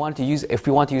முடியும்? And if we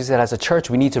want to use it as a church,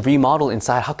 we need to remodel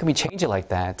inside. How can we change it like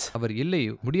that? அவர் இல்லை,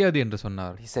 முடியாது என்று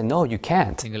சொன்னார். He said, no, you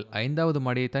can't. நீங்கள் ஐந்தாவது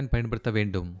மாடியை தான் பயன்படுத்த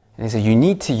வேண்டும். And he said, you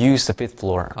need to use the fifth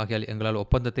floor. ஆகையால் எங்களால்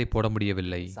ஒப்பந்தத்தை போட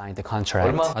முடியவில்லை. Signed the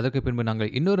contract. அதற்கு பின்பு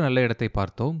நாங்கள் இன்னொரு நல்ல இடத்தை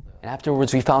பார்த்தோம். And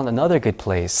afterwards we found another good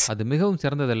place. அது மிகவும்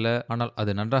சிறந்ததல்ல, ஆனால்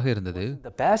அது நன்றாக இருந்தது.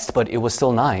 The best, but it was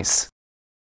still nice.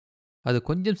 அது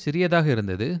கொஞ்சம் சிறியதாக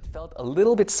இருந்தது. It felt a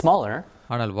little bit smaller.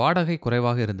 ஆனால் வாடகை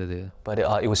குறைவாக இருந்தது. But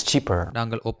it was cheaper.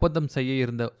 நாங்கள் ஒப்பந்தம் செய்ய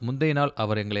இருந்த முந்தைய நாள்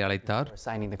அவர் எங்களை அழைத்தார்.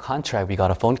 Signing the contract, we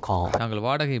got a phone call. நாங்கள்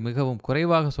வாடகை மிகவும்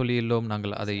குறைவாக சொல்லியுள்ளோம்,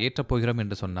 நாங்கள் அதை ஏற்றப் போகிறோம்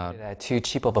என்று சொன்னார். At too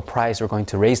cheap of a price, we're going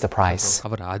to raise the price.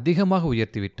 அவர் அதிகமாக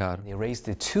உயர்த்தி விட்டார். They raised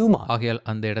it too much. ஆகையால்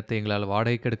அந்த இடத்தை எங்களால்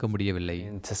வாடகைக்கு எடுக்க முடியவில்லை.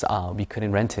 We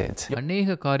couldn't rent it.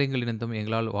 அநேக காரியங்களினின்றும்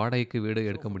எங்களால் வாடகைக்கு வீடு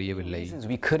எடுக்க முடியவில்லை.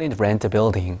 We couldn't rent a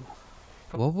building.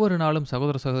 ஒவ்வொரு நாளும்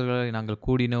சகோதர சகோதரர்களை நாங்கள்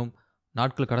கூடினோம்.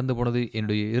 நாட்கள் கடந்து போனது.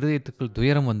 என்னுடைய இருதயத்துக்குள்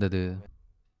துயரம் வந்தது.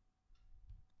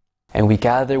 And we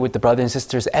gathered with the brothers and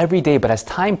sisters every day, but as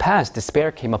time passed, despair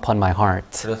came upon my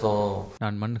heart.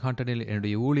 நான் மன்ஹாட்டனில்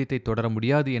என்னுடைய ஊழியத்தை தொடர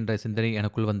முடியாது என்ற சிந்தனை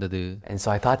எனக்குள் வந்தது. And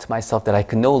so I thought to myself that I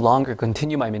could no longer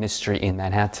continue my ministry in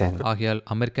Manhattan. ஆகையால்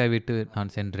அமெரிக்கா விட்டு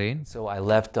நான் சென்றேன். So I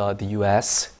left the US.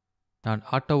 நான்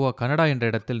ஆட்டோவா, கனடா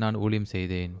என்ற இடத்தில் நான் ஊழியம்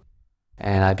செய்தேன்.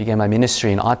 And I began my ministry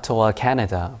in Ottawa,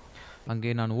 Canada.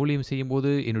 அங்கே நான் ஊழியம்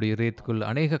செய்யும்போது என்னுடைய இதயத்துக்குள்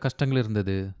அநேக கஷ்டங்கள்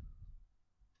இருந்தது.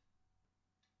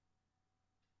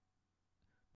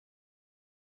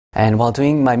 And while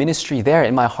doing my ministry there,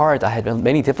 in my heart, I had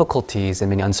many difficulties and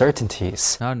many uncertainties.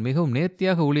 நான் மிகவும்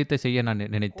நேர்த்தியாக ஊழியத்தை செய்ய நான்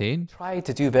நினைத்தேன். Tried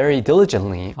to do very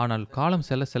diligently. ஆனால் காலம்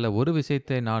செல்ல ஒரு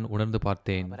விஷயத்தை நான் உணர்ந்து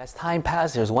பார்த்தேன். But as time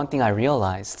passed, there's one thing I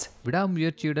realized.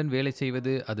 விடாமுயற்சியுடன் வேலை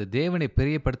செய்வது அது தேவனை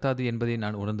பிரியப்படுத்தாது என்பதை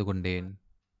நான் உணர்ந்து கொண்டேன்.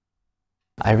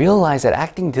 I realized that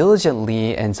acting diligently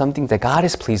and something that God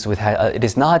is pleased with, it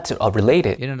is not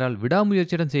related. ஏனென்றால்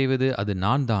விடாமுயற்சியுடன் செய்வது அது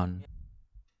நான் தான்.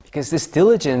 Because this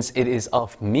diligence, it is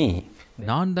of me.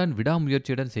 நான் தான்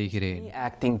விடாமுயற்சியுடன் செய்கிறேன்.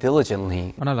 Acting diligently.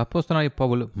 ஆனால் அப்போஸ்தலனாகிய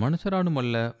பவுல் மனுஷராலும்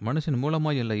அல்ல, மனுஷன்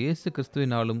மூலமாய் அல்ல, இயேசு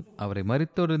கிறிஸ்துவினாலும் அவரை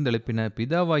மரித்தோரிலிருந்து எழுப்பின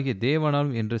பிதாவாகிய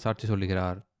தேவனாலும் என்று சாட்சி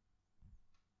சொல்கிறார்.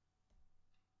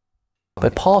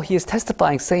 But Paul, he is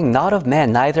testifying, saying, not of man,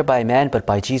 neither by man, but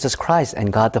by Jesus Christ and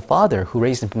God the Father, who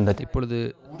raised him from the dead. இப்பொழுது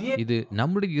இது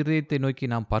நம்முடைய இதயத்தை நோக்கி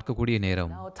நாம் பார்க்கக்கூடிய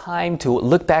நேரம். Now time to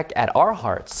look back at our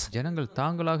hearts. ஜனங்கள்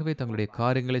தாங்களாகவே தங்களுடைய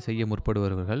காரியங்களை செய்ய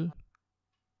முற்படுவார்கள்.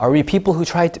 Are we people who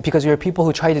because we are people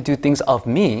who try to do things of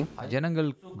me?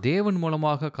 ஜனங்கள் தேவன்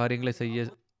மூலமாக காரியங்களை செய்ய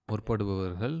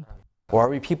முற்படுபவர்கள். Or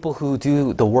are we people who do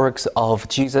the works of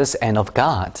Jesus and of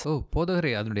God? ஓ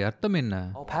போதகரே, அதனுடைய அர்த்தம் என்ன?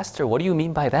 Oh pastor, what do you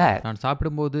mean by that? நான்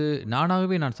சாப்பிடும்போது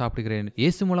நானாகவே நான் சாப்பிடுகிறேன்,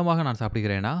 இயேசு மூலமாக நான்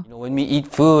சாப்பிடுகிறேனா? When we eat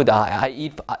food, I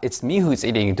eat. It's me who's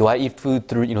eating. Do I eat food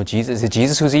through Jesus? Is it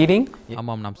Jesus who's eating?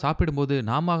 ஆமாம், நாம் சாப்பிடும்போது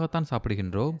நாமத்தான்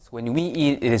சாப்பிடுகின்றோம். When we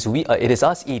eat, it is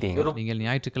us eating. நீங்கள்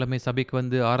ஞாயிற்றுக்கிழமை சபைக்கு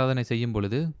வந்து ஆராதனை செய்யும்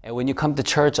பொழுது, And when you come to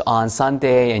church on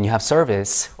Sunday and you have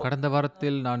service, கடந்த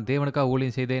வாரத்தில் நான் தேவனுக்காக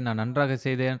ஊழியம் செய்தேன், நான் நன்றாக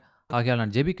செய்தேன், ஆகையால்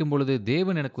நான் ஜெபிக்கும் பொழுது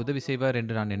தேவன் எனக்கு உதவி செய்வார்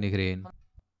என்று நான் எண்ணுகிறேன்.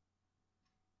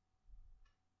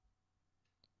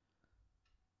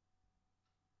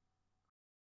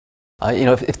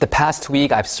 If the past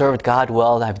week I've served God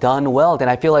well and I've done well, then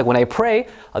I feel like when I pray,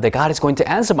 that God is going to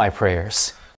answer my prayers.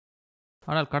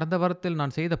 ஆனால் கடந்த வாரத்தில்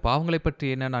நான் செய்த பாவங்களைப் பற்றி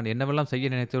என்ன, நான் என்னவெல்லாம் செய்ய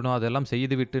நினைத்தேனோ அதெல்லாம்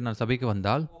செய்துவிட்டு நான் சபைக்கு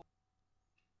வந்தால்,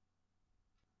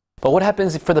 But what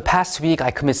happens if for the past week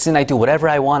I commit sin, I do whatever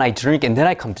I want, I drink, and then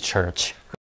I come to church?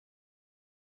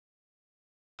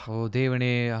 ஓ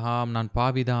தேவனே, ஆம் நான்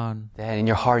பாவிதான். Then in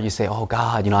your heart you say, oh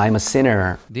God, I'm a sinner.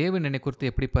 தேவன் என்னை குறித்து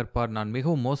எப்படி பார்ப்பார்? நான்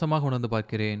மிகவும் மோசமாக உணர்ந்து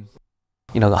பார்க்கிறேன்.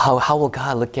 How will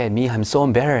God look at me? I'm so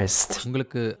embarrassed.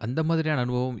 உங்களுக்கு அந்த மாதிரியான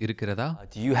அனுபவம் இருக்கிறதா?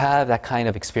 Do you have that kind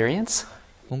of experience?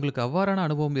 உங்களுக்கு அவ்வாறான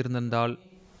அனுபவம் இருந்திருந்தால்,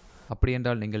 அப்படி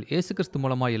என்றால் நீங்கள் இயேசு கிறிஸ்து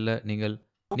மூலமா இல்ல,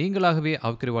 நீங்களாகவே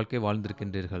ஆவிக்குரிய வாழ்க்கை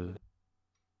வாழ்ந்திருக்கின்றீர்கள்.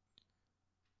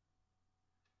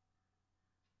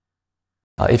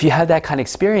 If you have that kind of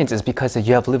experience, it's because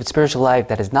you have lived spiritual life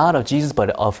that is not of Jesus but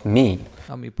of me.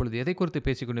 நாம் இப்பொழுது எதை குறித்து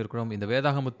பேசிக் கொண்டிருக்கிறோம்? இந்த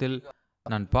வேதாகமத்தில்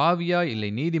நான் பாவியா இல்லை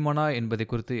நீதிமானா என்பதை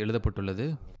குறித்து எழுதப்பட்டுள்ளது.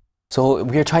 So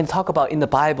we are trying to talk about in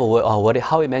the Bible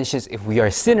how it mentions if we are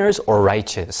sinners or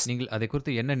righteous. நீங்கள் அதை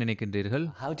குறித்து என்ன நினைக்கின்றீர்கள்?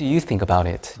 How do you think about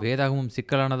it? வேதாகமம்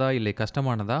சிக்கலானதா இல்லை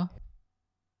கஷ்டமானதா?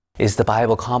 Is the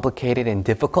Bible complicated and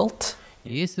difficult?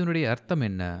 இயேசுவினுடைய அர்த்தம்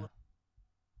என்ன?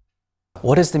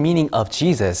 What is the meaning of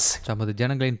Jesus? தமது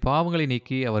ஜனங்களின் பாவங்களை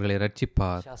நீக்கி அவர்களை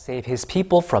ரட்சிப்பார். Shall save his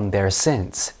people from their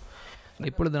sins.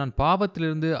 இப்பொழுது நான்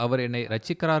பாவத்திலிருந்து அவர் என்னை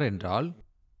ரட்சிக்கிறார் என்றால்,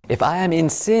 If I am in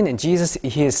sin and Jesus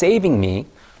he is saving me,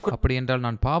 அப்படி என்றால்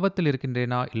நான் பாவத்தில்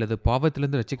இருக்கின்றேனா இல்லது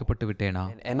பாவத்திலிருந்து ரட்சிக்கப்பட்டு விட்டேனா?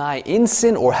 am I in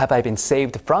sin or have I been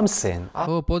saved from sin?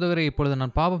 ஓ போதகரே, இப்பொழுது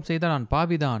நான் பாவம் செய்தால் நான்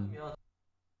பாவிதான்.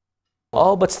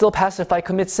 Oh, but still, Pastor, if I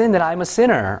commit sin, then I'm a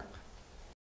sinner.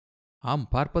 ஆம்,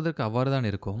 பார்ப்பதற்கு அவ்வாறுதான்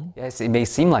இருக்கும். Yes, it may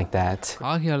seem like that.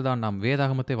 ஆகையால் தான் நாம்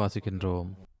வேதாகமத்தை வாசிக்கின்றோம்.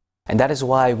 And that is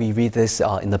why we read this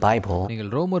in the Bible.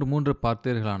 நீங்கள் ரோமர் 3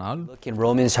 பார்த்தீர்களானால், Look in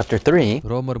Romans chapter 3.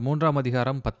 ரோமர் 3ஆம்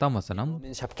அதிகாரம் 10ஆம் வசனம்.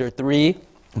 Romans chapter 3,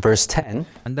 verse 10.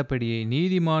 அந்தபடியே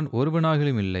நீதிமான்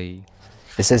ஒருவனாகிலும் இல்லை.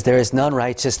 It says, there is none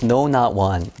righteous, no, not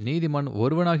one. நீதிமான்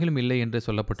ஒருவனாகிலும் இல்லை என்று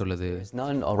சொல்லப்பட்டுள்ளது. There is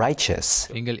none righteous.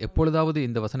 நீங்கள் எப்பொழுதாவது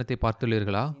இந்த வசனத்தை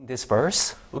பார்த்துள்ளீர்களா? In this verse,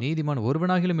 நீதிமான்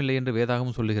ஒருவனாகிலும் இல்லை என்று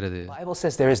வேதாகம் சொல்லுகிறது. the Bible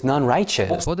says there is none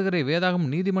righteous. போதகரே, வேதாகம்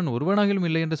நீதிமான் ஒருவனாகிலும்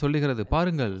இல்லை என்று சொல்லுகிறது.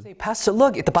 பாருங்கள். Say, Pastor,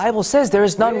 look, the Bible says there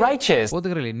is none righteous.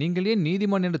 போதகரே, நீங்கள் ஏன்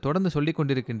நீதிமான் என்று தொடர்ந்து சொல்லிக்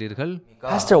கொண்டிருக்கின்றீர்கள்?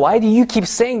 Pastor, why do you keep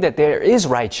saying that there is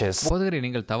righteous? போதகரே,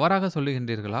 நீங்கள் தவறாக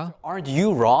சொல்லுகின்றீர்களா? Aren't you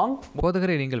wrong?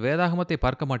 போதகரே, நீங்கள் வேதாகமத்தை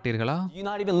பார்க்க மாட்டீர்களா? Do you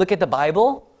not even look at the Bible?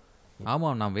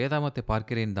 ஆமாம், நான் வேதாகமத்தை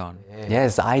பார்க்கிறேன் தான்.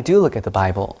 Yes, I do look at the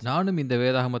Bible. நானும் இந்த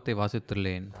வேதாகமத்தை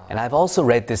வாசித்துள்ளேன். And I've also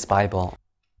read this Bible.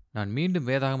 நான் மீண்டும்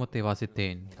வேதாகமத்தை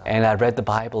வாசித்தேன். And I read the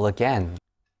Bible again.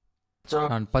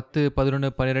 நான் 10,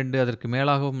 11, 12 அதற்கு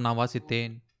மேலாகவும் நான்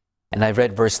வாசித்தேன். And I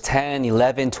read verse 10,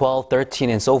 11, 12, 13,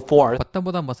 and so forth.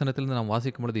 19ஆம் வசனத்திலிருந்து நாம்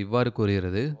வாசிக்கும் பொழுது இவ்வாறு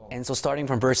கூறுகிறது. And so starting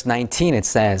from verse 19, it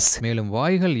says, மேலும்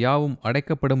வாய்கள் யாவும்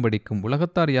அடைக்கப்படும்படிக்கும்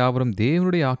உலகத்தார் யாவரும்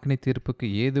தேவனுடைய ஆக்கினை தீர்ப்புக்கு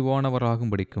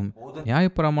ஏதுவானவராகும்படிக்கும்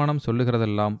நியாயப்பிரமாணம்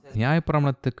சொல்லுகிறதெல்லாம்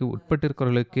நியாயப்பிரமாணத்துக்கு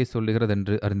உட்பட்டிருக்கிறவர்களுக்கே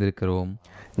சொல்லுகிறதென்று அறிந்திருக்கிறோம்.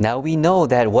 Now we know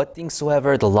that what things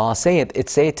soever the law saith, it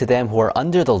saith to them who are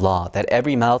under the law, that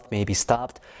every mouth may be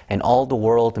stopped, and all the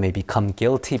world may become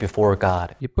guilty before God.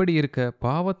 இப்படி இருக்க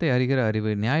பாவத்தை அறிகிற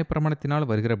அறிவு நியாயப்பிரமாணத்தினால்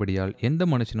வருகிறபடியால் எந்த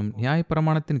மனுஷனும்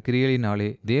நியாயப்பிரமாணத்தின் கிரியையினாலே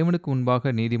தேவனுக்கு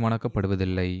முன்பாக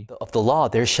நீதிமானாக்கப்படுவதில்லை. Of the law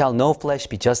there shall no flesh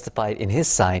be justified in his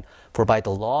sight, for by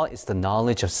the law is the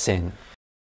knowledge of sin.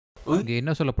 இங்கே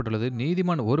என்ன சொல்லப்பட்டுள்ளது?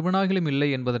 நீதிமான் ஒருவனாகிலும் இல்லை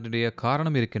என்பதனுடைய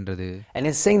காரணம் இருக்கின்றது. And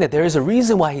it's saying that there is a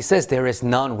reason why he says there is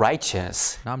none righteous.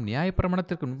 நாம்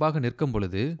நியாயப்பிரமாணத்திற்கு முன்பாக நிற்கும்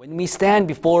பொழுது, When we stand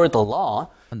before the law,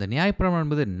 அந்த நியாயப்பிரமாணம்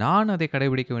என்பது நான் அதை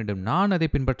கடைபிடிக்க வேண்டும், நான் அதை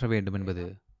பின்பற்ற வேண்டும் என்பது.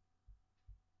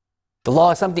 the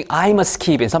law is something I must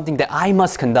keep and something that I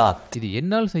must conduct. இது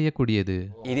என்னால் செய்யக்கூடியது.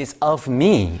 It is of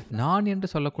me. நான் என்று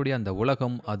சொல்லக்கூடிய அந்த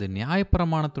உலகம் அது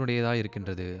நியாயப்பிரமாணத்தினுடையதா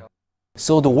இருக்கின்றது.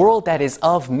 So the world that is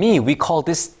of me, we call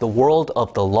this the world of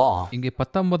the law. இங்கே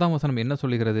 19ஆம் வசனம் என்ன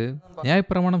சொல்லுகிறது?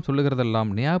 நியாயப்பிரமாணம் சொல்லுகிறதெல்லாம்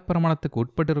நியாயப்பிரமாணத்துக்கு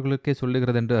உட்பட்டவர்களுக்கே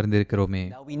சொல்லுகிறது என்று அறிந்திருக்கிறோமே.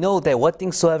 Now we know that what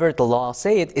things soever the law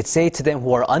saith, it saith to them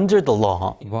who are under the law.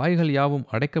 வாய்கள் யாவும்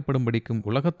அடைக்கப்படும்படிக்கும்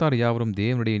உலகத்தார் யாவரும்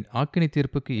தேவனுடைய ஆக்கினை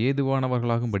தீர்ப்புக்கு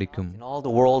ஏதுவானவர்களாகும்படிக்கும். And all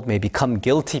the world may become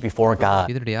guilty before God.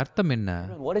 இதனுடைய அர்த்தம் என்ன?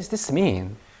 What does this mean?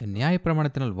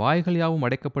 நியாயப்பிரமாணத்தினால் வாய்கள் யாவும்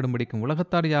அடைக்கப்படும்படிக்கும்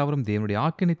உலகத்தார் யாவரும் தேவனுடைய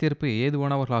ஆக்கினை தீர்ப்பு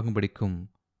ஏதுவானவர்களாகும்படிக்கும்.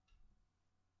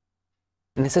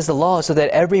 And it says the law so that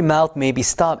every mouth may be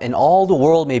stopped and all the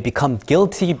world may become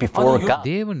guilty before God.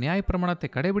 தேவன் நியாயப்பிரமாணத்தை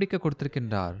கடைபிடிக்க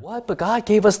கொடுத்திருக்கின்றார். What? But God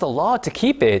gave us the law to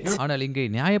keep it. ஆனால் இங்கே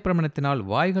நியாயப்பிரமாணத்தினால்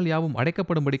வாய்கள் யாவும்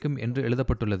அடைக்கப்படும்படிக்கும் என்று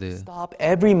எழுதப்பட்டுள்ளது. Stop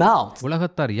every mouth.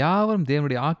 உலகத்தார் யாவரும்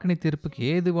தேவனுடைய ஆக்கினை தீர்ப்புக்கு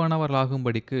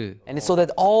ஏதுவானவர்களாகும்படிக்கு. And it's so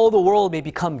that all the world may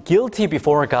become guilty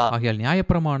before God. ஆகையால்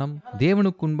நியாயப்பிரமாணம்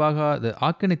தேவனுக்கு முன்பாக அது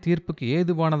ஆக்கினை தீர்ப்புக்கு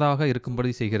ஏதுவானதாக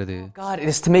இருக்கும்படி செய்கிறது. God, it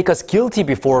is to make us guilty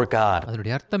before God.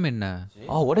 அதனுடைய அர்த்தம் என்ன?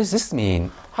 Oh, what does this mean?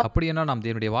 அப்படியென்றால் நாம்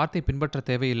தேவனுடைய வார்த்தை பின்பற்ற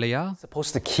தேவையில்லையா?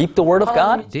 Supposed to keep the word of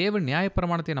God? தேவன்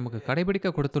நியாயப்பிரமாணத்தை நமக்கு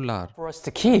கடைபிடிக்க கொடுத்துள்ளார். For us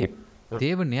to keep.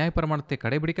 தேவன் நியாயப்பிரமாணத்தை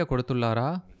கடைபிடிக்க கொடுத்துள்ளாரா?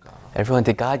 Everyone,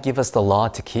 did God give us the law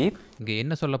to keep? இங்கே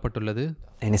என்ன சொல்லப்பட்டுள்ளது?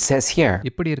 And it says here,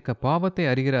 இப்படி இருக்க பாவத்தை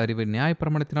அறிகிற அறிவு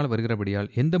நியாயப்பிரமாணத்தினால் வருகிறபடியால்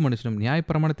எந்த மனுஷனும்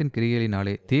நியாயப்பிரமாணத்தின்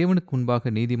கிரியைகளினாலே தேவனுக்கு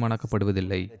முன்பாக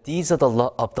நீதிமானாக்கப்படுவதில்லை. the deeds of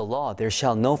the law, there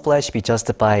shall no flesh be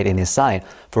justified in his sight,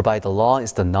 for by the law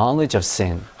is the knowledge of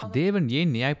sin. தேவன்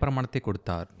ஏன் நியாயப்பிரமாணத்தை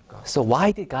கொடுத்தார்? So why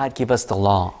did God give us the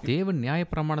law? தேவன்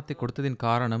நியாயப்பிரமாணத்தை கொடுத்ததின்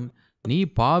காரணம் நீ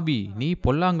பாவி, நீ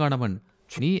பொல்லாங்கானவன்,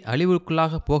 நீ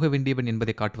அழிவுக்குள்ளாக போக வேண்டியவன்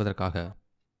என்பதை காட்டுவதற்காக.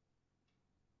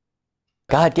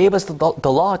 God gave us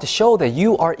the law to show that you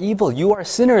are evil, you are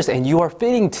sinners, and you are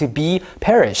fitting to be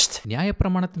perished.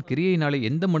 நியாயப்பிரமாணத்தின் கிரியையினாலே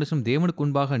எந்த மனுஷனும் தேவனுக்கு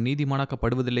முன்பாக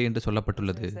நீதிமானாக்கப்படுவதில்லை என்று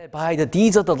சொல்லப்பட்டுள்ளது. By the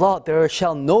deeds of the law there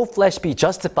shall no flesh be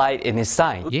justified in his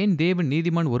sight. ஏன் தேவன்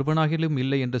நீதிமான் ஒருவனாகிலும்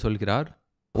இல்லை என்று சொல்கிறார்?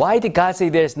 Why did God say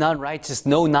there is none righteous,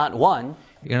 no, not one?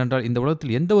 ஏனென்றால் இந்த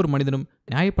உலகத்தில் எந்த ஒரு மனிதனும்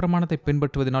நியாயப்பிரமாணத்தை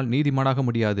பின்பற்றுவதனால் நீதிமானாக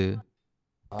முடியாது.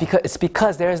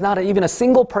 Because there is not even a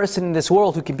single person in this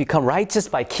world who can become righteous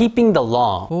by keeping the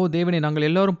law. ஓ தேவனே, நாங்கள்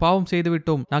எல்லாரும் பாவம் செய்து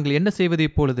விட்டோம், நாங்கள் என்ன செய்வது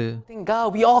இப்பொழுது? Thank God,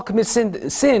 we all commit sin.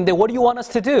 Then what do you want us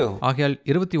to do? ஆகையால்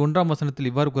 21ஆம் வசனத்தில்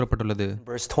இவ்வாறு கூறப்பட்டுள்ளது.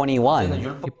 Verse 21.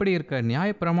 இப்படி இருக்க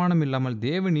நியாயப்பிரமாணம் இல்லாமல்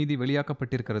தேவ நீதி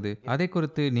வெளியாக்கப்பட்டிருக்கிறது. அதை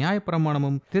குறித்து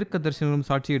நியாயப்பிரமாணமும் தீர்க்கதரிசனமும்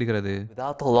சாட்சியிடுகிறது.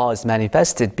 Without the law is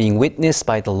manifested, being witnessed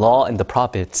by the law and the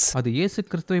prophets. அது இயேசு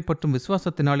கிறிஸ்துவை பற்றும்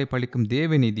விசுவாசத்தினாலே பலிக்கும்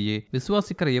தேவ நீதியே.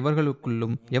 விசுவாசிக்கிற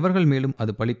எவர்களுக்குள்ளும் எவர்கள் மேலும்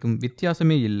அது பலிக்கும்,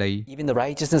 வித்தியாசமே இல்லை. Even the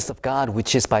righteousness of God,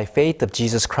 which is by faith of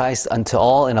Jesus Christ unto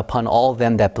all and upon all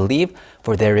them that believe,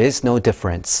 for there is no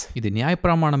difference. இது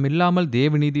நியாயப்பிரமாணம் இல்லாமல்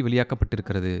தேவ நீதி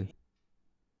வெளியாக்கப்பட்டிருக்கிறது.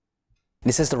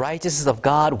 This is the righteousness of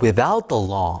God without the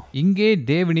law. இங்கே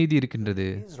தேவ நீதி இருக்கின்றது.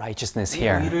 His righteousness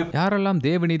here. யாரெல்லாம்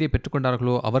தேவ நீதியை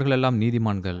பெற்றுக்கொண்டார்களோ அவர்களெல்லாம்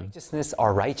நீதிமான்கள். Righteousness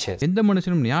are righteous. எந்த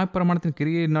மனுஷனும் நியாயப்பிரமாணத்தின்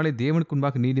கிரியையினாலே தேவனுக்கு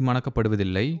முன்பாக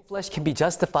நீதிமானாக்கப்படுவதில்லை. Flesh can be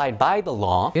justified by the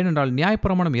law. ஏனென்றால்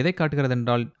நியாயப்பிரமாணம் எதை காட்டுகிறது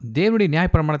என்றால் தேவனுடைய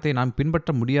நியாயப்பிரமாணத்தை நாம்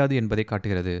பின்பற்ற முடியாது என்பதை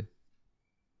காட்டுகிறது.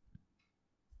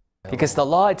 Because the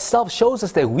law itself shows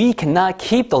us that we cannot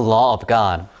keep the law of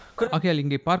God. ஆகையால்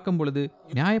இங்கே பார்க்கும் பொழுது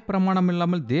நியாயப்பிரமாணம்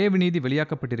இல்லாமல் தேவ நீதி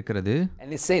வெளியாக்கப்பட்டிருக்கிறது.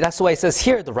 And that's why it says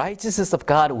here, the righteousness of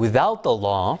God without the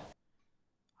law.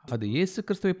 அது இயேசு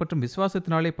கிறிஸ்துவை பற்றும்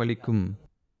விசுவாசத்தினாலே பலிக்கும்.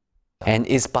 And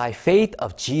is by faith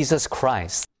of Jesus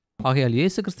Christ. ஆகையால்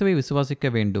இயேசு கிறிஸ்துவை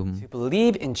விசுவாசிக்க வேண்டும். To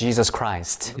believe in Jesus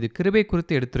Christ. இது கிருபை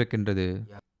குறித்து எடுத்துரைக்கின்றது.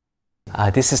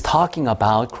 This is talking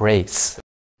about grace.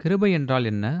 கிருபை என்றால்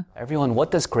என்ன? Everyone, what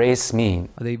does grace mean?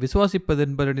 அதை விசுவாசிப்பது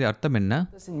என்பதனுடைய அர்த்தம் என்ன?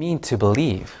 What does it mean to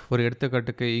believe? ஒரு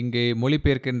எடுத்துக்காட்டுக்கு இங்கே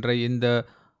மொழிபெயர்க்கின்ற இந்த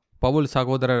பவுல்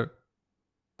சகோதரர்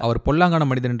அவர் பொல்லாங்கான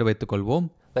மனிதன் என்று வைத்துக்கொள்வோம்.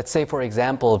 Let's say, for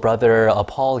example, brother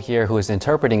Paul here who is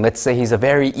interpreting, let's say he's a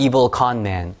very evil con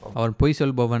man. அவன் பொய்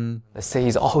சொல்பவன். Let's say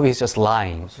he's always just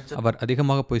lying. அவர்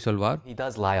அதிகமாக பொய் சொல்வார். He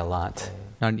does lie a lot.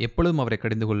 நான் எப்பொழுதும் அவரை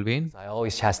கடிந்து கொள்வேன். I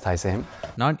always chastise him.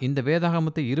 நான் இந்த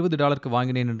வேதாகமத்தை $20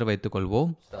 வாங்கினேன் என்று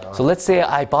வைத்துக்கொள்வோம். So let's say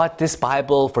I bought this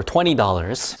Bible for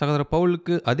 $20. சகோதரர்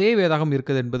பவுலுக்கு அதே வேதாகம்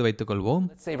இருக்குது என்பது வைத்துக்கொள்வோம்.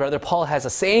 Let's say brother Paul has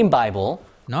the same Bible.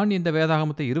 நான் இந்த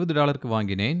வேதாகமத்தை $20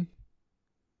 வாங்கினேன்.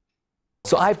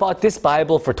 So I bought this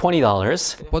Bible for $20.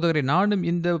 போதகரே, நானும்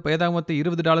இந்த வேதாகமத்தை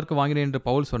 $20 வாங்கினேன் என்று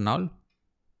பவுல் சொன்னால்,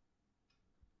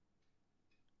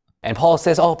 and Paul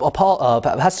says, Paul,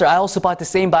 Pastor, I also bought the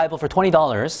same Bible for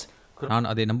 $20. நான்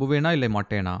அதை நம்புவேனா இல்லை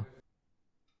மாட்டேனா?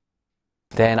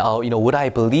 Then, would I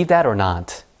believe that or not?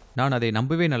 நான் அதை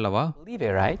நம்புவேன் அல்லவா? Believe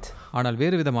it, right? ஆனால்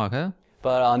வேறு விதமாக,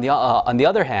 But on the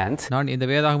other hand, நான் இந்த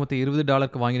வேதாகமத்தை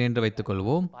 $20 வாங்கினேன் என்று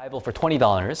வைத்துக்கொள்வோம். Bible for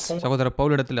 $20. சகோதரர்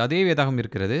பவுலிடத்தில் அதே வேதாகம்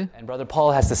இருக்கிறது. And brother Paul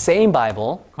has the same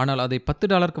Bible. ஆனால் அதை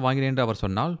 $10 வாங்கினேன் என்று அவர்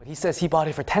சொன்னால், But he says he bought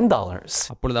it for $10.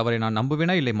 அப்பொழுது அவரை நான்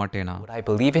நம்புவேனா இல்லை மாட்டேனா? Would I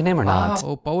believe in him or not?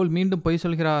 ஓ, பவுல் மீண்டும் பொய்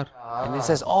சொல்கிறார். And he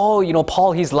says,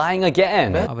 Paul, he's lying again.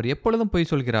 அவர் எப்பொழுதும் பொய்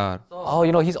சொல்கிறார்.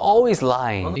 He's always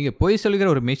lying. நீங்க பொய் சொல்கிற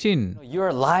ஒரு machine.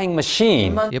 You're a lying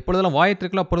machine. எப்பொழுதெல்லாம்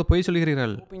வாயிட்டிருக்கலாம் அப்பொழுது பொய்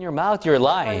சொல்கிறீர்கள். Open your mouth, you're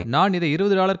lying. நான் இதை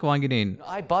 $20 வாங்கினேன்.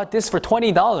 I bought this for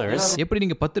 $20. எப்படி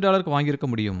நீங்க $10 வாங்கியிருக்க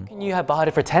முடியும்? You have bought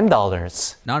it for $10.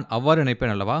 நான் அவ்வாறு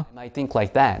நினைப்பேன் அல்லவா? I might think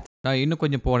like that. நான் இன்னும்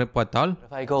கொஞ்சம் பார்த்தால்,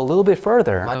 If I go a little bit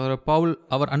further, Pavul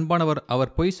அவர் அன்பானவர்,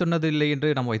 அவர் பொய் சொன்னதில்லை என்று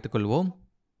நாம் வைத்துக்கொள்வோம்.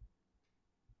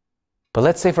 but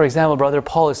let's say, for example, brother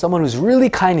Paul is someone who's really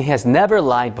kind. He has never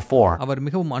lied before. அவர்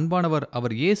மிகவும் அன்பானவர்,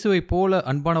 அவர் இயேசுவை போல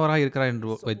அன்பானவராக இருக்கிறார்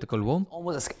என்று வைத்துக்கொள்வோம்.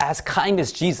 Almost as kind as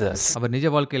Jesus. அவர் நிஜ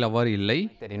வாழ்க்கையில் அவ்வாறு இல்லை.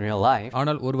 That in real life.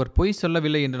 ஆனால் ஒருவர் பொய்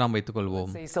சொல்லவில்லை என்று நாம்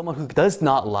வைத்துக்கொள்வோம். Say someone who does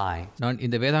not lie. நான்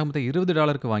இந்த வேதாகமத்தை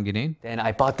 $20 வாங்கினேன். Then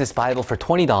I bought this Bible for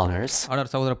 $20.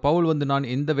 ஆனால் சகோதரர் பவுல் நான்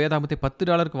இந்த வேதாகமத்தை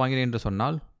 $10 வாங்கினேன் என்று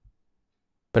சொன்னால்,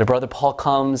 But if brother Paul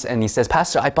comes and he says,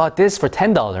 Pastor, I bought this for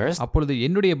 $10, அப்பொழுது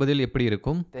என்னுடைய பதில் எப்படி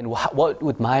இருக்கும்? then what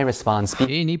would my response be?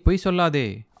 ஏய், நீ பொய் சொல்லாதே.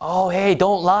 Oh, hey,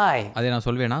 don't lie. அதை நான்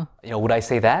சொல்வேனா? Would I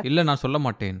say that? இல்ல, நான் சொல்ல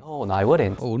மாட்டேன். No, I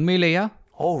wouldn't. O, உண்மையிலேயா?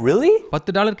 Oh, really?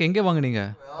 $10 எங்கே வாங்குனீங்க?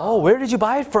 Oh, where did you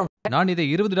buy it from? நான் இதை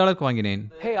 $20 வாங்கினேன்.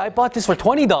 Hey, I bought this for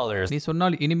 $20. நீ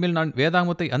சொன்னால் இனிமேல் நான்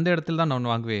வேதாகமத்தை அந்த இடத்தில் தான் நான்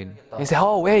வாங்குவேன். You say,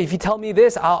 oh, hey, if you tell me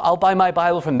this, I'll buy my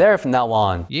Bible from there from now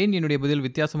on. ஏன் என்னுடைய பதில்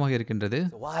வித்தியாசமாக இருக்கின்றது?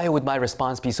 Why would my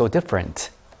response be so different?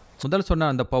 முதல் சொன்ன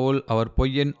அந்த பவுல் அவர்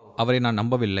பொய்யன், அவரை நான்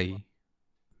நம்பவில்லை.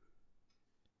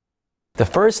 The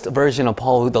first version of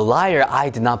Paul, the liar, I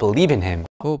did not believe in him.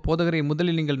 ஓ, போதகரே,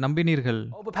 முதலில் நீங்கள் நம்பினீர்கள்.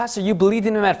 Oh, but Pastor, you believed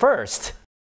in him at first.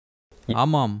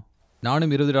 ஆமாம்,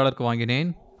 நானும் $20 வாங்கினேன்.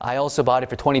 I also bought it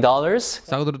for $20.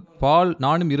 சகோதரர் பால்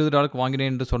நானும் $20 வாங்கினேன்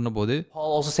என்று சொன்னபோது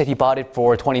Paul also said he bought it for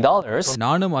 $20.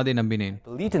 நானும் அதை நம்பினேன்.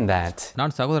 Believed in that.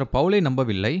 நான் சகோதரர் பவுலை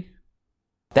நம்பவில்லை.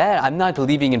 That I'm not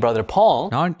believing in brother Paul.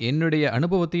 நான் என்னுடைய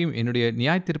அனுபவத்தையும் என்னுடைய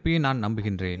நியாயத்தீர்ப்பையும் நான்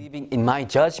நம்புகின்றேன். Believing in my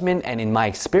judgment and in my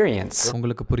experience.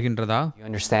 உங்களுக்கு புரிகின்றதா? You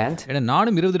understand? ஏன்னா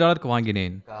நானும் $20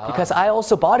 வாங்கினேன். Because I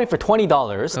also bought it for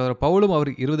 $20. சகோதரர் பவுலும்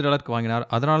அவர் $20 வாங்கினார்.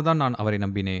 அதனால தான் நான் அவரை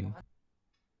நம்பினேன்.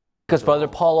 Because brother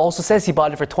Paul also says he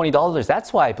bought it for $20. That's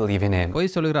why I believe in him.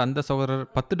 பொய் சொல்லுகிற அந்த சகோதரர்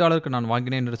 $10 நான்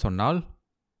வாங்கினேன் என்று சொன்னால்,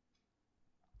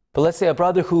 But let's say a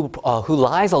brother who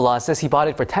lies a lot says he bought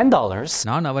it for $10.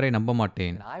 நான் அவரை நம்ப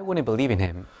மாட்டேன். I wouldn't believe in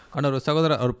him. ஆனால் ஒரு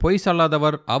சகோதரர் அவர் பொய்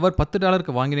சொல்லாதவர், அவர்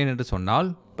 $10 வாங்கினேன் என்று சொன்னால்,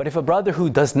 But if a brother who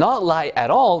does not lie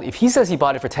at all, if he says he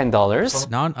bought it for $10,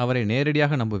 நான் அவரை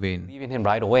நேரடியாக நம்புவேன். believe in him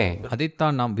right away.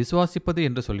 அதைத்தான் நாம் விசுவாசிப்பது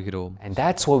என்று சொல்கிறோம். And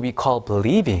that's what we call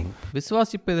believing.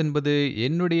 விசுவாசிப்பது என்பது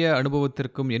என்னுடைய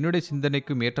அனுபவத்திற்கும் என்னுடைய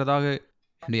சிந்தனைக்கும் ஏற்றதாக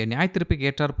என்னுடைய நியாயத்தீர்ப்புக்கு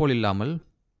ஏற்றாற்போல் இல்லாமல்,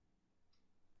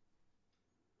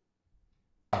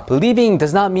 Believing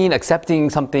does not mean accepting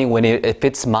something when it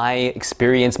fits my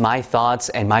experience, my thoughts,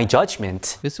 and my judgment.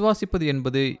 விசுவாசிப்பது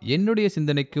என்பது என்னுடைய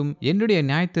சிந்தனைக்கும் என்னுடைய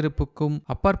நியாயத்தீர்ப்புக்கும்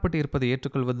அப்பாற்பட்டு இருப்பதை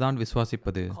ஏற்றுக்கொள்வதுதான்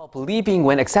விசுவாசிப்பது. Believing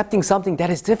when accepting something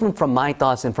that is different from my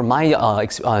thoughts and from my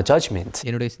judgment.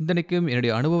 என்னுடைய சிந்தனைக்கும்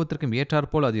என்னுடைய அனுபவத்திற்கும்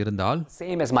ஏற்றாற்போல் அது இருந்தால்,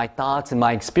 Same as my thoughts and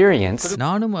my experience.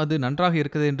 நானும் அது நன்றாக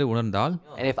இருக்குது என்று உணர்ந்தால்,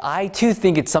 And if I too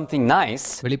think it's something nice,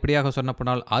 வெளிப்படையாக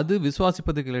சொன்னப்போனால் அது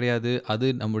விசுவாசிப்பது கிடையாது, அது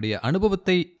நம்முடைய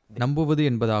அனுபவத்தை நம்புவது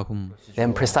என்பதாகும்.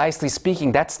 then precisely speaking,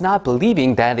 that's not believing,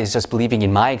 that is just believing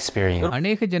in my experience.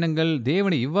 அநேக ஜனங்கள்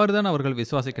தேவனை இவ்வாறு தான் அவர்கள்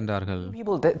விசுவாசிக்கின்றார்கள்.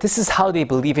 People, this is how they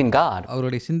believe in God.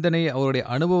 அவருடைய சிந்தனை அவருடைய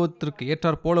அனுபவத்திற்கு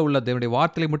ஏற்றாற் போல உள்ள தேவனுடைய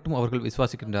வார்த்தைகளை மட்டும் அவர்கள்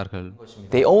விசுவாசிக்கின்றார்கள்.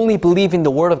 They only believe in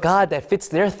the word of God that fits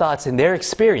their thoughts and their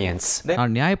experience.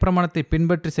 நான் நியாயப்பிரமாணத்தை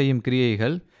பின்பற்றி செய்யும்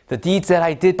கிரியைகள், The deeds that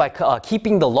I did by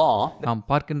keeping the law, நாம்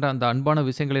பார்க்கின்ற அந்த அன்பான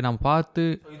விஷயங்களை நாம் பார்த்து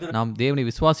நாம் தேவனை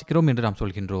விசுவாசிக்கிறோம் என்று நாம்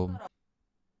சொல்கின்றோம்.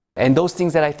 and those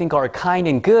things that I think are kind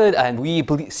and good, and we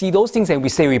see those things and we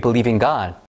say we believe in God.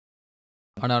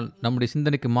 ஆனால் நம்முடைய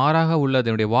சிந்தனைக்கு மாறாக உள்ள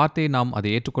தேவனுடைய வார்த்தையை நாம்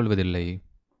அதை ஏற்றுக்கொள்வதில்லை.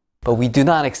 But we do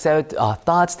not accept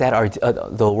thoughts that are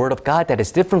the word of God that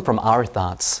is different from our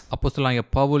thoughts. அப்போஸ்தலனாகிய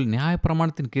பவுல்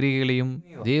நியாயப்பிரமாணத்தின் கிரியைகளையும்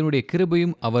தேவனுடைய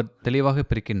கிருபையும் அவர் தெளிவாக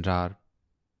பிரிக்கின்றார்.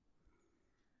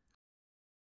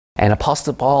 And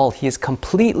Apostle Paul, he is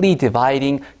completely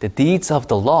dividing the deeds of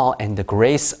the law and the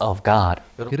grace of God.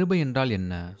 கிருபை என்றால்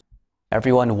என்ன?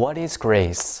 Everyone, what is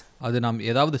grace? அது நாம்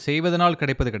ஏதாவது செய்வதனால்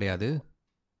கிடைப்பது கிடையாது.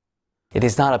 It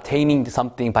is not obtaining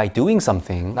something by doing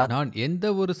something. நான் எந்த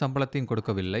ஒரு சம்பளத்தையும்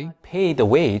கொடுக்கவில்லை. Pay the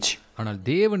wage. ஆனால்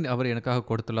தேவன் அவர் எனக்காக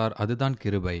கொடுத்துள்ளார், அதுதான்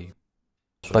கிருபை.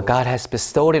 But God has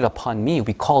bestowed it upon me.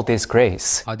 We call this grace.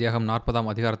 ஆதியாகமம்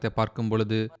 40ஆம் அதிகாரத்தை பார்க்கும்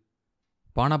பொழுது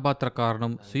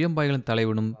பானபாத்திரக்காரனும் சுயம்பாய்களின்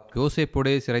தலைவனும்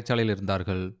யோசேப்போடே சிறைச்சாலையில்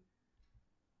இருந்தார்கள்.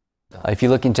 If you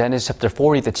look in Genesis chapter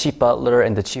 40, the chief butler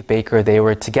and the chief baker, they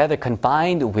were together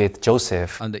confined with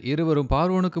Joseph. அந்த இருவரும்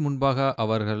பார்வோனுக்கு முன்பாக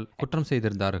அவர்கள் குற்றம்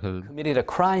செய்திருந்தார்கள். Committed a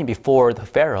crime before the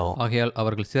Pharaoh. ஆகையால்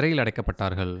அவர்கள் சிறையில்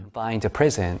அடைக்கப்பட்டார்கள். Confined to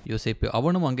prison. யோசேப்பு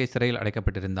அவனும் அங்கே சிறையில்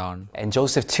அடைக்கப்பட்டிருந்தான். And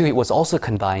Joseph too, he was also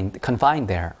confined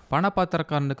there.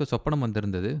 பானபாத்திரக்காரனுக்கு சொப்பனம்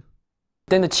வந்திருந்தது.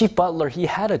 Then the chief butler, he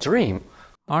had a dream.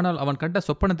 ஆனால் அவன் கண்ட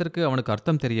சொப்பனத்திற்கு அவனுக்கு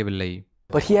அர்த்தம் தெரியவில்லை.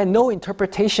 But he had no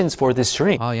interpretations for this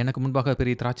dream. எனக்கு முன்பாக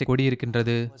பெரிய திராட்சை கொடி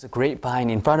இருக்கின்றது. There was a grapevine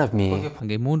in front of me.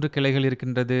 அங்கே 3 கிளைகள்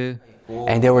இருக்கின்றது.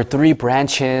 And there were 3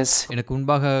 branches. எனக்கு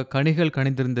முன்பாக கனிகள்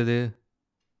கனிந்திருந்தது.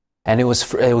 And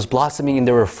it was blossoming and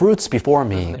there were fruits before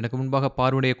me. எனக்கு முன்பாக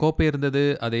பார்வோனுடைய கோப்பை இருந்தது.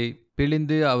 அதை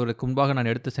பிழிந்து அவருக்கு முன்பாக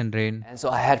நான் எடுத்து சென்றேன். And so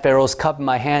I had Pharaoh's cup in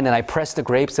my hand and I pressed the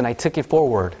grapes and I took it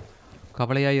forward.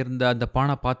 கவலையாய் இருந்த அந்த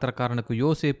பானபாத்திரக்காரனுக்கு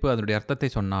யோசேப்பு அதனுடைய அர்த்தத்தை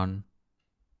சொன்னான்.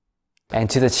 And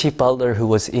to the chief butler who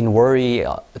was in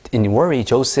worry,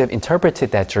 Joseph interpreted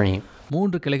that dream.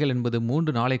 மூன்று கிளைகள் என்பது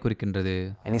 3 நாளை குறிக்கின்றது.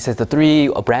 And he says the 3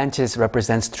 branches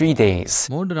represents 3 days.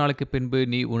 3 நாளுக்கு பின்பு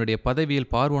நீ உன்னுடைய பதவியில்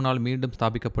பார்வோனால் மீண்டும்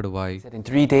ஸ்தாபிக்கப்படுவாய். He said in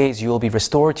 3 days you will be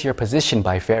restored to your position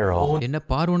by Pharaoh. என்ன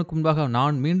பார்வோனுக்கு முன்பாக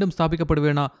நான் மீண்டும்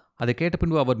ஸ்தாபிக்கப்படுவேனா? அதை கேட்ட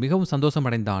பின்பு அவர் மிகவும் சந்தோஷம்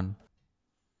அடைந்தான்.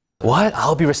 What?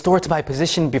 I'll be restored to my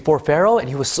position before Pharaoh? And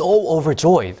he was so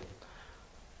overjoyed.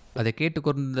 அதை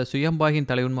கேட்டுக்கொண்டிருந்த சுயம்பாகியின்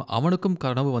தலைவன் அவனுக்கும்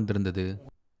கனவு வந்திருந்தது.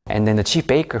 And then the chief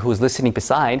baker who was listening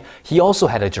beside, he also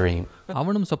had a dream.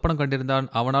 அவனும் சொப்பனம் கண்டிருந்தான்.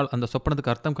 அவனால் அந்த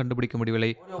சொப்பனத்துக்கு அர்த்தம் கண்டுபிடிக்க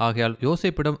முடியவில்லை. ஆகையால்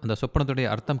யோசேப்பிடம் அந்த சொப்பனத்துடைய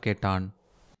அர்த்தம் கேட்டான்.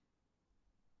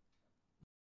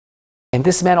 And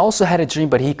this man also had a dream,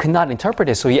 but he could not interpret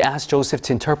it, so he asked Joseph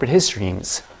to interpret his dreams.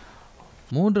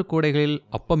 3 கூடைகளில்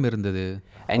அப்பம் இருந்தது.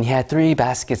 And he had 3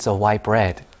 baskets of white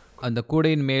bread. அந்த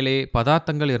கூடையின் மேலே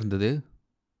பதார்த்தங்கள் இருந்தது.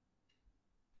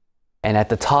 And at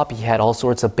the top he had all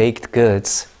sorts of baked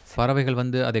goods. பறவைகள்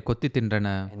வந்து அதை கொத்தி தின்றன.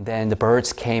 And then the birds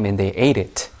came and they ate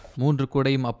it. 3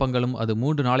 கூடையும் அப்பங்களும் அது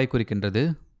 3 நாளை குறிக்கின்றது.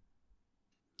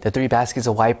 The 3 baskets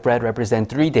of white bread represent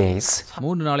 3 days.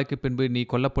 3 நாளைக்கு பின்பு நீ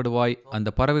கொல்லப்படுவாய்.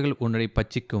 அந்த பறவைகள் உன்னை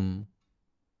பட்சிக்கும்.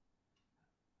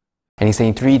 And he's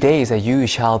saying 3 days that you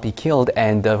shall be killed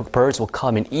and the birds will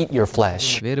come and eat your flesh.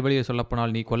 வேறு வழியில்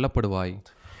சொல்லப்போனால் நீ கொல்லப்படுவாய்.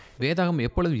 வேதாகம்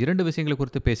எப்பொழுதும் 2 விஷயங்களை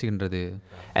குறித்து பேசுகின்றது.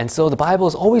 And so the Bible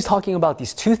is always talking about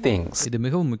these 2 things. இது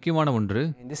மிகவும் முக்கியமான ஒன்று.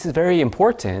 And this is very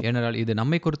important. ஏனென்றால் இது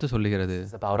நம்மை குறித்து சொல்லுகிறது.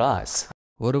 It's about us.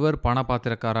 ஒருவர்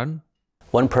பணபாத்திரக்காரன்,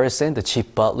 One person, the chief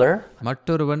butler,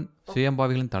 மற்றொருவன்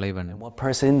சுயம்பாவிகளின் தலைவன். and one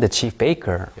person, the chief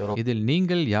baker. இதில்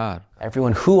நீங்கள் யார்?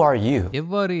 Everyone, who are you?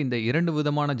 எவ்வாறு இந்த 2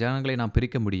 விதமான ஜனங்களை நாம்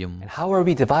பிரிக்க முடியும்? And how are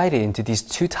we divided into these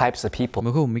 2 types of people?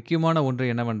 மிகவும் முக்கியமான ஒன்று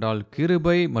என்னவென்றால்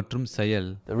கிருபை மற்றும் செயல்.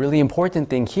 The really important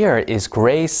thing here is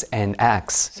grace and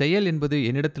acts. செயல் என்பது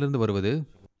என்னிடத்திலிருந்து வருவது.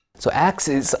 So acts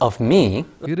is of me,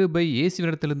 கிருபை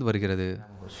இயேசுவினிடத்திலிருந்து வருகிறது.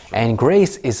 and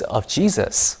grace is of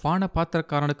Jesus.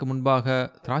 பானபாத்திரக்காரனுக்கு முன்பாக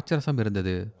திராட்சரசம்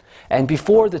இருந்தது. And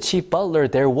before the chief butler,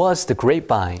 there was the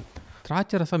grapevine.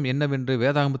 திராட்சரசம் என்னவென்று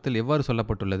வேதாகமத்தில் எவ்வாறு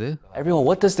சொல்லப்பட்டுள்ளது? Everyone,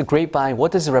 what does the grapevine,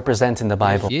 what does it represent in the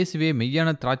Bible? இயேசுவே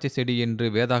மெய்யான திராட்சை செடி என்று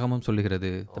வேதாகமம்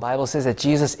சொல்லுகிறது. The Bible says that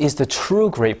Jesus is the true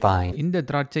grapevine. இந்த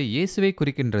திராட்சை இயேசுவை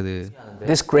குறிக்கின்றது.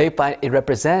 This grapevine, it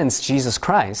represents Jesus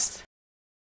Christ.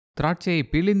 திராட்சையை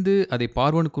பிழிந்து அதை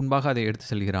பார்வோனுக்கு முன்பாக அதை எடுத்து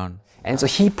செல்கிறான். And so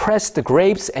he pressed the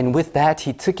grapes, and with that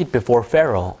he took it before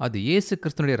Pharaoh. அது இயேசு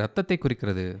கிறிஸ்துவினுடைய இரத்தத்தை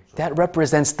குறிக்கிறது. That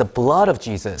represents the blood of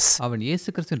Jesus. அவன் இயேசு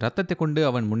கிறிஸ்துவின் இரத்தத்தை கொண்டு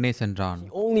அவன் முன்னே சென்றான்.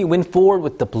 He only went forward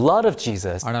with the blood of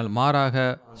Jesus. ஆனால் மாறாக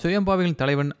சுயம்பாவிகளின்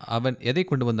தலைவன் அவன் எதை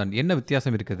கொண்டு வந்தான்? என்ன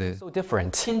வித்தியாசம் இருக்குது? So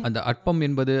different. அந்த அற்பம்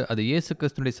என்பது அது இயேசு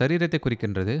கிறிஸ்துவினுடைய சரீரத்தை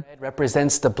குறிக்கின்றது. It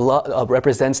represents the blood,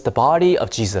 represents the body of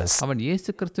Jesus. அவன் இயேசு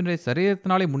கிறிஸ்துவினுடைய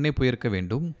சரீரத்தினாலே முன்னே போயிருக்க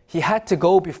வேண்டும். He had to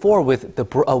go before with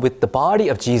the body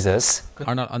of Jesus.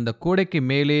 ஆனால் அந்த கூடைக்கு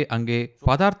மேலே அங்கே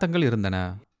பதார்த்தங்கள் இருந்தன.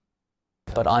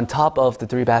 But on top of the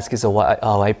 3 baskets of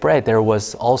white bread, there was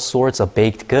all sorts of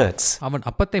baked goods. அவன்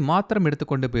அப்பத்தை மாத்திரம்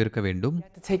எடுத்துக்கொண்டு போயிருக்க வேண்டும். He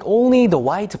had to take only the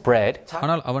white bread.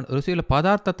 ஆனால் அவன் ருசியுள்ள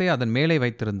பதார்த்தத்தை அதன் மேலே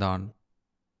வைத்திருந்தான்.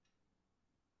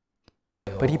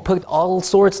 But he put all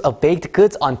sorts of baked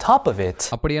goods on top of it.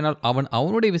 அப்படியானால் அவன்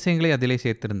அவனுடைய விஷயங்களை அதிலே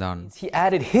சேர்த்திருந்தான். He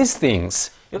added his things.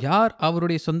 யார்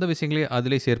அவருடைய சொந்த விஷயங்களை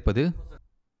அதிலே சேர்ப்பது?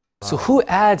 So who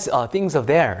adds things of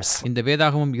theirs? இந்த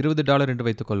வேதாகமம் $20 என்று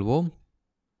வைத்துக்கொள்வோம்.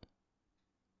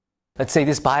 Let's say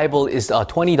this Bible is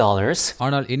 $20.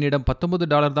 ஆனால் என்னிடம்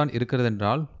 $19 தான் இருக்கிறது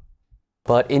என்றால்,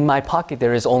 but in my pocket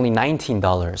there is only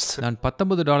 $19. நான்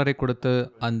 $19 கொடுத்து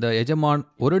அந்த எஜமான்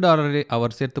 $1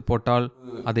 அவர் சேர்த்து போட்டால்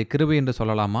அதை கிருபை என்று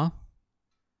சொல்லலாமா?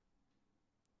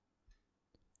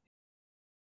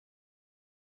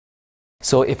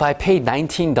 So if I paid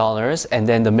 $19 and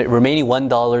then the remaining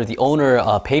 $1 the owner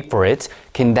paid for it,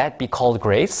 can that be called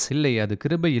grace? இல்லை, அது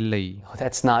கிருபை இல்லை. Oh,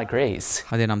 that's not grace.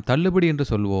 அதை நாம் தள்ளுபடி என்று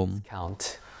சொல்வோம். Count.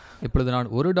 இப்பொழுது நான்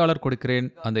 $1 கொடுக்கிறேன்,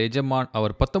 அந்த எஜமான்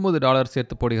அவர் $19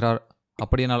 சேர்த்து போடுகிறார்.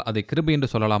 அப்படியானால் அதை கிருபை என்று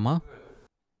சொல்லலாமா?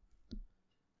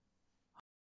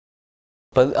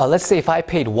 But let's say if I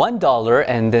paid $1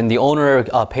 and then the owner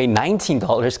paid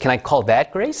 $19, can I call that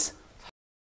grace?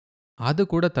 அது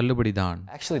கூட தள்ளுபடிதான்.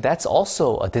 Actually, that's also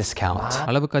a discount.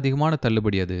 அளவுக்கு அதிகமான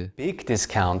தள்ளுபடி அது. Big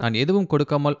discount. நான் எதுவும்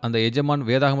கொடுக்காமல் அந்த எஜமான்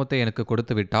வேதாகமத்தை எனக்கு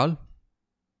கொடுத்து விட்டால்,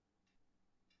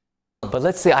 but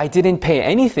let's say I didn't pay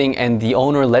anything and the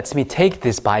owner lets me take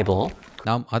this Bible.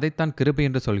 நாம் அதைத்தான் கிருபை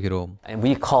என்று சொல்கிறோம். And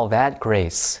we call that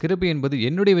grace. கிருபை என்பது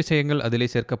என்னுடைய விஷயங்கள் அதிலே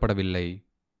சேர்க்கப்படவில்லை.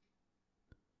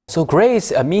 So grace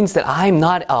means that I'm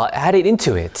not added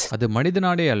into it. அது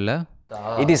மனிதனாலே அல்ல.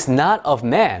 It is not of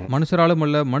man. மனுஷராலும்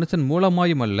அல்ல, மனுஷன்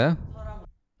மூலமாயும் அல்ல.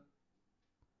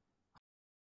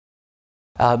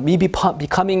 Me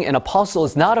becoming an apostle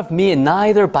is not of me and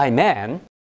neither by man.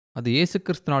 அது இயேசு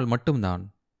கிறிஸ்துவினால் மட்டும்தான்.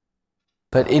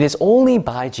 But it is only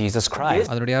by Jesus Christ.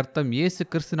 அதனுடைய அர்த்தம் இயேசு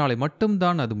கிறிஸ்துவினாலே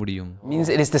மட்டும்தான் அது முடியும். It means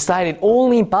it is decided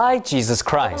only by Jesus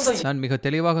Christ. நான் மிக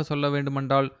தெளிவாக சொல்ல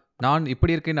வேண்டுமென்றால் நான்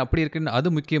இப்படி இருக்கேன் அப்படி இருக்கேன்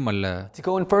அது முக்கியம் அல்ல. To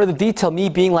go in further detail, me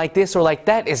being like this or like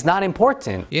that is not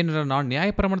important. ஏனென்றால் நான்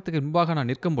நியாயப்பிரமாணத்துக்கு முன்பாக நான்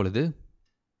நிற்கும் பொழுது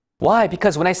Why?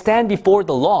 Because when I stand before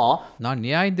the law, நான்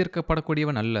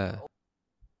நியாயந்தீர்க்கப்படக்கூடியவன் அல்ல.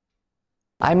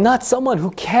 I'm not someone who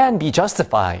can be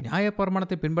justified.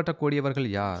 நியாயப்பிரமாணத்தை பின்பற்றக்கூடியவர்கள்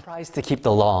யார்? Tries to keep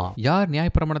the law. யார்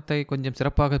நியாயப்பிரமாணத்தை கொஞ்சம்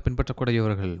சிறப்பாக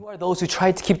பின்பற்றக்கூடியவர்கள்? Who are those who try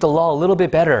to keep the law a little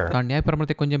bit better? நான்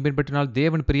நியாயப்பிரமாணத்தை கொஞ்சம் பின்பற்றினால்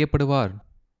தேவன் பிரியப்படுவார்.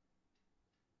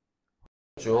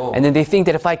 And then they think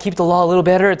that if I keep the law a little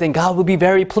better, then God will be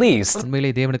very pleased.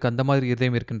 உண்மையிலே தேவனுக்கு அந்த மாதிரி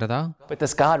இதயம் இருக்கின்றதா? But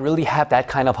does God really have that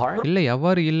kind of heart? இல்லை,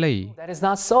 அவ்வாறு இல்லை. That is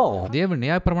not so. தேவன்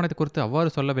நியாயப்பிரமாணத்தை குறித்து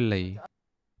அவ்வாறு சொல்லவில்லை.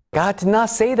 God did not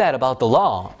say that about the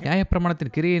law.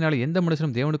 நியாயப்பிரமாணத்தின் கிரியையினால் எந்த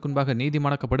மனுஷனும் தேவனுக்கு முன்பாக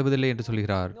நீதிமானாக்கப்படுவதில்லை என்று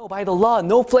சொல்கிறார். No, by the law,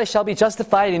 no flesh shall be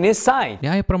justified in His sight.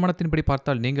 நியாயப்பிரமாணத்தின்படி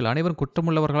பார்த்தால் நீங்கள் அனைவரும்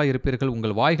குற்றமுள்ளவர்களாய் இருப்பீர்கள்,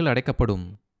 உங்கள் வாய்கள் அடைக்கப்படும்.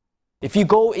 If you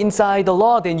go inside the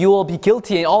law, then you will be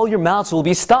guilty and all your mouths will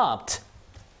be stopped.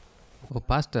 O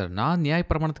pastor, நான்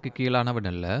நியாயப்பிரமாணத்துக்கு கீழானவன்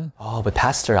அல்ல. Oh, but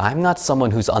pastor, I'm not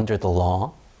someone who's under the law.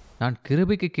 நான்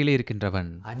கிருபைக்கு கீழே இருக்கின்றவன்.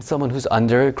 I'm someone who's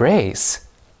under grace.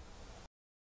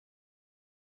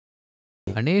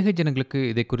 அநேக ஜனங்களுக்கு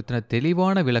இதை குறித்த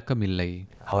தெளிவான விளக்கம் இல்லை.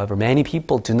 However, many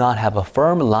people do not have a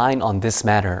firm line on this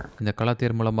matter. இந்த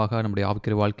கலாத்தியர் மூலமாக நம்முடைய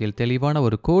ஆவிக்குரிய வாழ்க்கையில் தெளிவான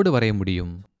ஒரு கோடு வரைய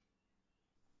முடியும்.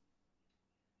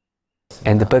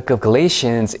 And the book of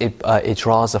Galatians, it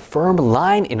draws a firm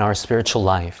line in our spiritual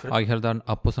life. ஆகியால்தான்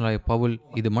அப்போஸ்தலனாகிய பவுல்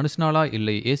இது மனுஷனாலா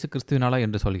இல்லை இயேசு கிறிஸ்துவினாலா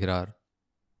என்று சொல்கிறார்.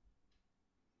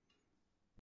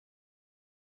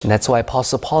 And that's why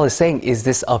Apostle Paul is saying, is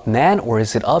this of man or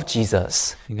is it of Jesus?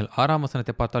 நீங்கள் 6ஆம்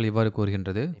வசனத்தை பார்த்தால் இவ்வாறு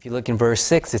கூறுகின்றது. If you look in verse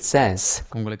 6, it says,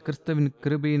 உங்களை கிறிஸ்துவின்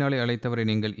கிருபையினாலே அழைத்தவரை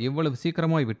நீங்கள் இவ்வளவு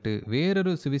சீக்கிரமாய் விட்டு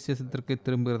வேறொரு சுவிசேஷத்திற்கு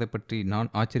திரும்புகிறதை பற்றி நான்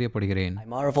ஆச்சரியப்படுகிறேன். I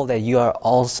marvel that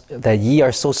ye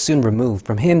are so soon removed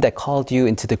from him that called you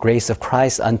into the grace of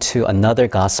Christ unto another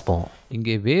gospel.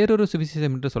 இங்கே வேறொரு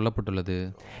சுவிசேஷம் என்று சொல்லப்பட்டுள்ளது.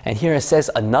 And here it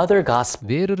says another gospel.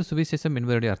 வேறொரு சுவிசேஷம்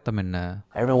என்பதனுடைய அர்த்தம் என்ன?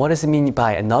 Everyone, what does it mean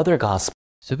by another gospel?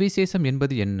 சுவிசேஷம்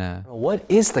என்பது என்ன? What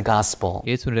is the gospel?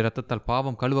 இயேசுவின் இரத்தத்தால்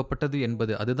பாவம் கழுவப்பட்டது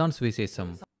என்பது அதுதான்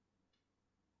சுவிசேஷம்.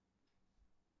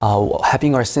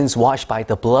 Having our sins washed by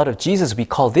the blood of Jesus, we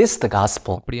call this the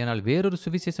gospel. அப்படியானால் வேறொரு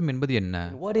சுவிசேஷம் என்பது என்ன?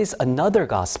 What is another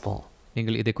gospel?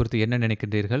 நீங்கள் இதை குறித்து என்ன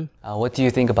நினைக்கின்றீர்கள்? What do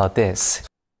you think about this?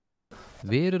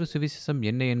 வேறொரு சுவிசேஷம்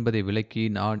என்ன என்பதை விளக்கி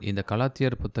நான் இந்த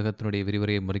கலாத்தியர் புத்தகத்தினுடைய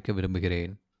விரிவுரையை முடிக்க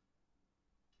விரும்புகிறேன்.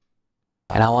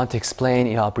 And I want to explain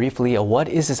briefly what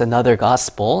is this another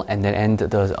gospel and then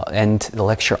end the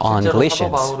lecture on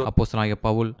Galatians. அப்போஸ்தலனாகிய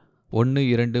பவுல் 1,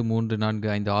 2, 3, 4,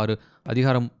 5, 6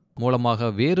 அதிகாரம் மூலமாக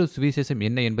வேறு சுவிசேஷம்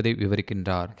என்ன என்பதை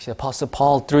விவரிக்கின்றார். Actually, Apostle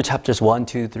Paul through chapters 1,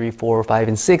 2, 3, 4,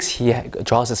 5 and 6 he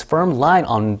draws his firm line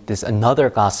on this another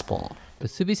gospel.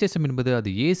 சுவிசேஷம் என்பது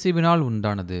அது இயேசுவினால்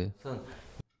உண்டானது.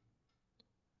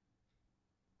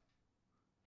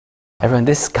 Everyone,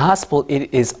 this gospel, it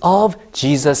is of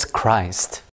Jesus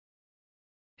Christ.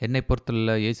 என்னை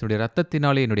பொறுத்துள்ள இயேசுவுடைய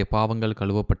இரத்தத்தினாலே என்னுடைய பாவங்கள்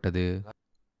கழுவப்பட்டது.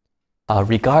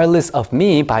 Regardless of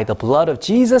me, by the blood of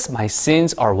Jesus, my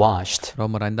sins are washed.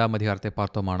 ரோமர் 5ஆம் அதிகாரத்தை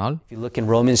பார்த்தோமானால், If you look in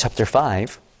Romans chapter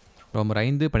 5, ரோமர்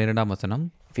 5:12ஆம் வசனம்,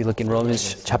 if you look in Romans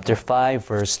chapter 5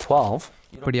 verse 12,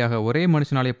 இப்படியாக ஒரே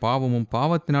மனுஷனாலே பாவமும்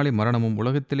பாவத்தினாலே மரணமும்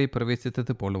உலகத்திலே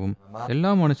பிரவேசித்தது போலவும்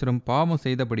எல்லா மனுஷரும் பாவம்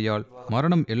செய்தபடியால்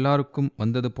மரணம் எல்லாருக்கும்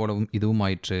வந்தது போலவும் இதுவும்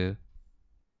ஆயிற்று.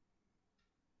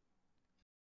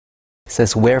 It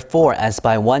says, wherefore, as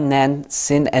by one man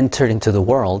sin entered into the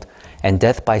world, and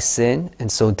death by sin,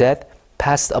 and so death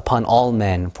passed upon all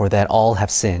men, for that all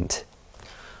have sinned.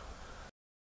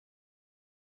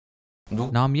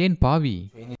 நாம் ஏன் பாவி?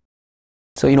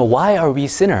 So, why are we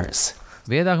sinners?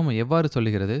 வேதாகமம் எவ்வாறு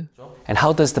சொல்லுகிறது? And how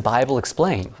does the Bible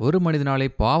explain? ஒரு மனிதனாலே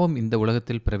பாவம் இந்த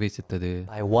உலகத்தில் பிரவேசித்தது.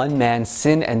 By one man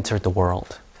sin entered the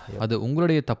world. அது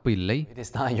உங்களுடைய தப்பு இல்லை. It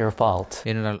is not your fault.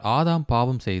 ஏனென்றால் ஆதாம்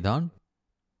பாவம் செய்தான்.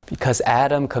 Because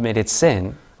Adam committed sin.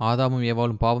 ஆதாமும்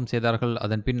ஏவாளும் பாவம் செய்தார்கள்.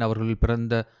 அதன் பின் அவர்களில்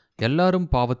பிறந்த எல்லாரும்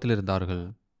பாவத்தில் இருந்தார்கள்.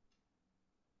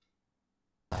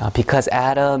 Because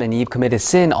Adam and Eve committed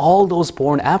sin, all those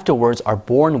born afterwards are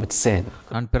born with sin.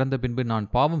 நான் பிறந்த பின்பு நான்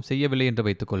பாவம் செய்யவில்லை என்று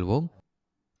வைத்துக்கொள்வோம்.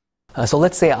 So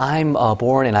let's say I'm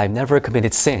born and I've never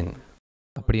committed sin.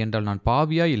 அப்படி என்றால் நான்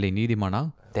பாவியா இல்லை நீதிமானா?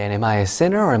 Then am I a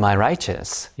sinner or am I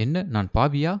righteous? என்ன, நான்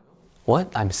பாவியா? What?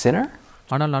 I'm a sinner?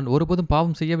 ஆனால் நான் ஒருபோதும்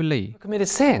பாவம் செய்யவில்லை. You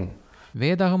committed sin.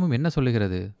 வேதாகமம் என்ன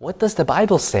சொல்லுகிறது? What does the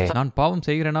Bible say? நான் பாவம்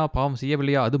செய்கிறேனா பாவம்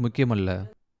செய்யவில்லையா அது முக்கியமல்ல.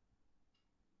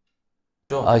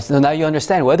 So now you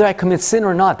understand whether I commit sin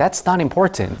or not, that's not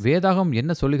important. வேதாகம்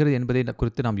என்ன சொல்லுகிறது என்பதை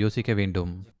குறித்து நாம் யோசிக்க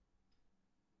வேண்டும்.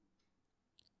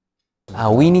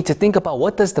 We need to think about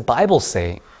what does the Bible say?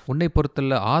 உன்னை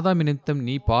பொறுத்தல்ல ஆதாம் நிமித்தம்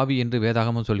நீ பாவி என்று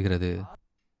வேதாகமம் சொல்கிறது.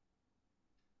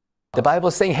 The Bible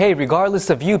is saying, hey, regardless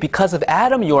of you, because of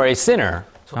Adam, you are a sinner.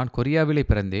 நான் கொரியாவிலே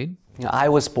பிறந்தேன். I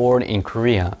was born in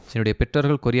Korea. என்னுடைய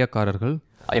பெற்றோர்கள் கொரியாக்காரர்கள்.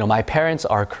 My parents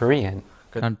are Korean.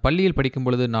 நான் பள்ளியில் படிக்கும்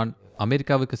பொழுது நான்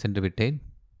அமெரிக்காவுக்கு சென்று விட்டேன்.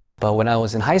 But when I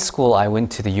was in high school, I went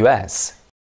to the US.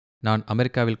 நான்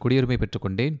அமெரிக்காவில் குடியுரிமை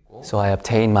பெற்றுக்கொண்டேன். So I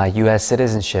obtained my US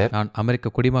citizenship. நான்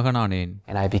அமெரிக்க குடிமகனானேன்.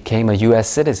 And I became a US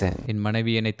citizen. என்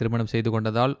மனைவி என்னை திருமணம் செய்து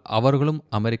கொண்டதால் அவர்களும்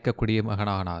அமெரிக்க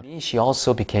குடிமகனானார். She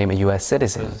also became a US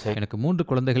citizen. எனக்கு 3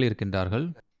 குழந்தைகள் இருக்கின்றார்கள்.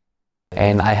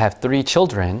 And I have 3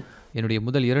 children. என்னுடைய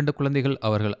முதல் 2 குழந்தைகள்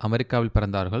அவர்கள் அமெரிக்காவில்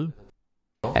பிறந்தார்கள்.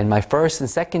 And my first and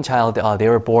second child, they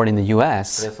were born in the US.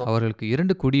 அவர்களுக்கு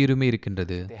 2 குடியுரிமை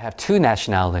இருக்கின்றது. They have 2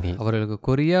 nationalities. அவர்களுக்கு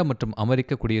கொரியா மற்றும்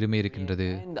அமெரிக்க குடியுரிமை இருக்கின்றது.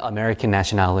 And American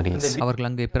nationalities. அவர்கள்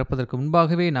அங்கே பிறப்பதற்கு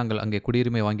முன்பாகவே நாங்கள் அங்கே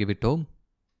குடியுரிமை வாங்கிவிட்டோம்.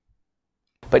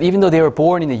 But even though they were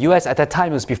born in the US, at that time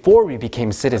it was before we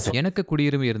became citizens. எனக்கு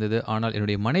குடியுரிமை இருந்தது, ஆனால்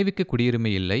என்னுடைய மனைவிக்கு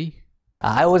குடியுரிமை இல்லை.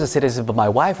 I was a citizen, but my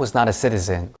wife was not a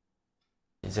citizen.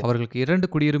 அவர்களுக்கு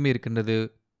 2 குடியுரிமை இருக்கின்றது,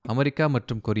 அமெரிக்கா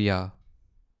மற்றும் Korea.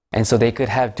 And so they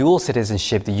could have dual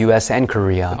citizenship, the US and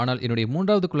Korea. ஆனால் என்னுடைய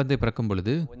 3வது குழந்தை பிறக்கும்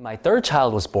பொழுது When my third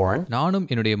child was born, நானும்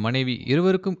என்னுடைய மனைவி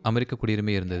இருவருக்கும் அமெரிக்க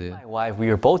குடியுரிமை இருந்தது. my wife, we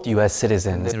were both US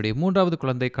citizens. என்னுடைய 3வது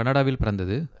குழந்தை கனடாவில்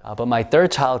பிறந்தது. But my third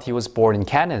child, he was born in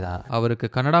Canada. அவருக்கு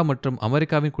கனடா மற்றும்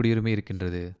அமெரிக்காவின் குடியுரிமை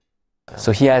இருக்கின்றது.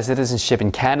 So he has citizenship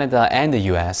in Canada and the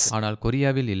US. ஆனால்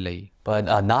கொரியாவில் இல்லை. But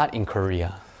not in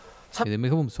Korea. இது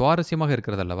மிகவும் சுவாரஸ்யமாக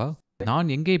இருக்கிறது அல்லவா?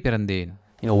 நான் எங்கே பிறந்தேன்?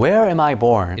 Where am I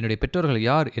born? என்னுடைய பெற்றோர்கள்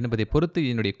யார் என்பதை பொறுத்து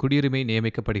என்னுடைய குடியுரிமை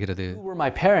நியமிக்கப்படுகிறது. Who were my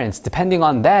parents? Depending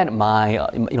on that,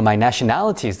 my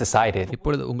nationality is decided.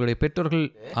 இப்பொழுது உங்களுடைய பெற்றோர்கள்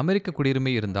அமெரிக்க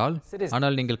குடியுரிமை இருந்தால்,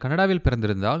 ஆனால் நீங்கள் கனடாவில்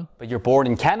பிறந்திருந்தால், But you're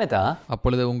born in Canada.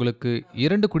 அப்பொழுது உங்களுக்கு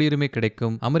 2 குடியுரிமை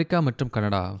கிடைக்கும், அமெரிக்கா மற்றும்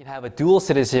Canada. You can have a dual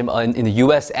citizenship in the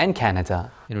US and Canada.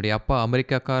 என்னுடைய அப்பா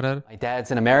அமெரிக்காக்காரர், My dad's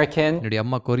an American. என்னுடைய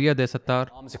அம்மா கொரியா தேசத்தார்.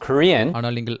 Mom's a Korean.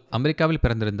 ஆனால் நீங்கள் அமெரிக்காவில்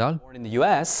பிறந்திருந்தால், Born in the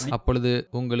US. அப்பொழுது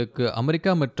உங்களுக்கு அமெரிக்கா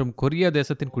மற்றும் கொரியா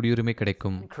தேசத்தின் குடியுரிமை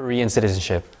கிடைக்கும். Korean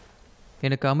citizenship.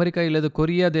 எனக்கு அமெரிக்கா இல்லது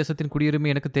கொரியா தேசத்தின் குடியுரிமை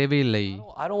எனக்கு தேவையில்லை.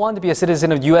 I don't want to be a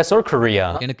citizen of US or Korea.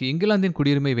 எனக்கு இங்கிலாந்தின்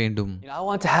குடியுரிமை வேண்டும். I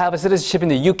want to have a citizenship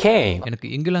in the UK. எனக்கு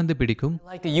இங்கிலாந்து பிடிக்கும்.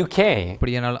 I like the UK.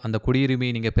 அப்படியானால் அந்த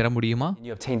குடியுரிமையை நீங்க பெற முடியுமா? Can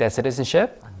you obtain that citizenship?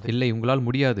 இல்லை, உங்களால்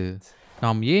முடியாது.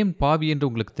 நாம் ஏன் பாவி என்று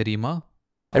உங்களுக்கு தெரியுமா?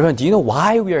 Everyone, do you know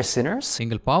why we are sinners?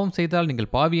 நீங்கள் பாவம் செய்தால்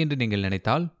நீங்கள் பாவி என்று நீங்கள்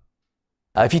நினைத்தால்,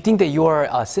 If you think that you are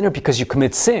a sinner because you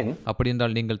commit sin, அப்படி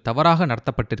என்றால் நீங்கள் தவறாக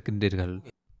நடத்தப்பட்டிருக்கின்றீர்கள்.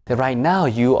 then right now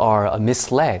you are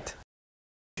misled.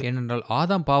 ஏனென்றால்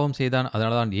ஆதாம் பாவம் செய்தான்,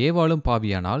 அதனால்தான் ஏவாளும்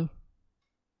பாவியானால்.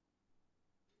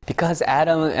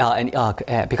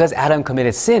 Because Adam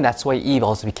committed sin, that's why Eve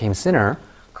also became sinner.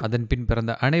 அதன் பின்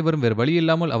பிறந்த அனைவரும் வேறு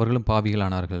வழியில்லாமல் அவர்களும்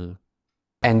பாவிகளானார்கள்.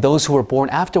 And those who were born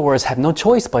afterwards have no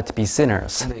choice but to be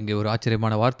sinners. இங்கே ஒரு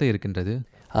ஆச்சரியமான வார்த்தை இருக்கின்றது.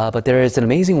 But there is an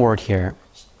amazing word here.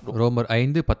 ரோமர்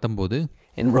 5:19.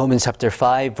 In Romans chapter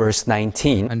 5 verse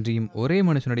 19. அன்றியும் ஒரே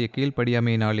மனுஷனுடைய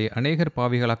கீழ்ப்படியாமையினாலே அநேகர்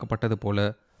பாவிகளாக்கப்பட்டது போல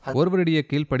ஒருவருடைய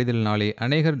கீழ்ப்படிதலினாலே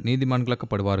அநேகர்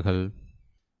நீதிமான்களாக்கப்படுவார்கள்.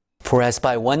 For as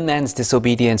by one man's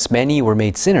disobedience many were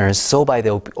made sinners, so by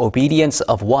the obedience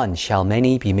of one shall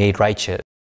many be made righteous.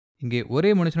 இங்கே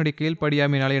ஒரே மனுஷனுடைய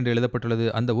கீழ்ப்படியாமையினாலே என்று எழுதப்பட்டுள்ளது.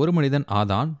 அந்த ஒரு மனிதன்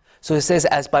ஆதான். So it says,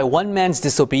 as by one man's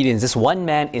disobedience, this one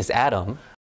man is Adam.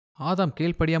 ஆதாம்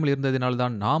கீழ்ப்படியாமல்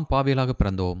இருந்ததினால்தான் நாம் பாவிகளாக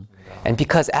பிறந்தோம். And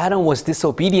because Adam was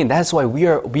disobedient, that's why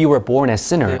we were born as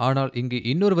sinners. ஆனால் இங்கே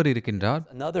இன்னொருவர் இருக்கின்றார்.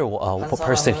 Another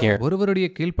person here. ஒருவருடைய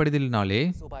கீழ்ப்படிதலினாலே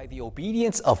So by the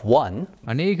obedience of one,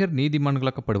 அநேகர்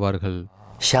நீதிமான்களாக்கப்படுவார்கள்.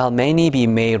 shall many be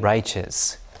made righteous.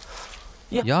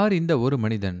 யார் இந்த ஒரு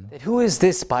மனிதன்? Who is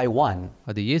this by one?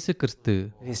 அது இயேசு கிறிஸ்து.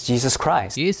 It is Jesus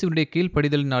Christ. இயேசுவுடைய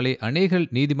கீழ்ப்படிதலினாலே அநேகர்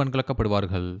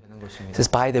நீதிமான்களாக்கப்படுவார்கள். It says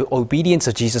by the obedience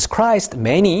of Jesus Christ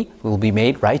many will be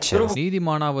made righteous.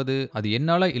 நீதிமானாவது அது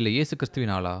என்னாலா இல்லை இயேசு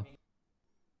கிறிஸ்துவினாலா?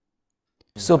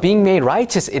 So being made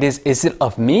righteous, is it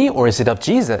of me or is it of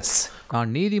Jesus?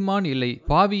 நான் நீதிமான் இல்லை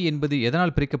பாவி என்பது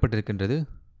எதனால் பிரிக்கப்பட்டிருக்கின்றது?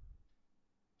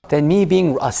 Then me being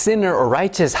a sinner or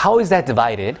righteous, how is that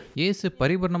divided? இயேசு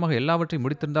பரிபூர்ணமாக எல்லாவற்றையும்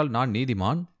முடித்திருந்தால் நான்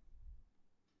நீதிமான்.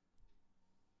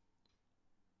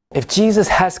 If Jesus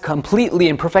has completely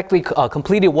and perfectly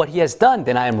completed what he has done,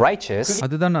 then I am righteous.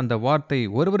 அதுதான் அந்த வார்த்தை,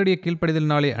 ஒருவருடைய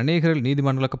கீழ்ப்படிதலினாலே அநேகர்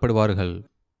நீதிமான்களாக்கப்படுவார்கள்.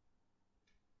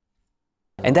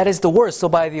 And that is the word. So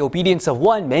by the obedience of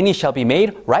one, many shall be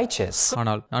made righteous.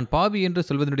 ஆனால் நான் பாவி என்று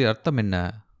சொல்வதனுடைய அர்த்தம் என்ன?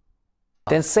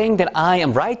 Then saying that I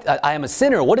am right, I am a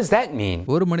sinner, what does that mean?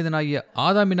 ஒரு மனிதனாகிய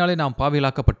ஆதாமினாலே நாம்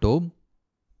பாவிகளாக்கப்பட்டோம்.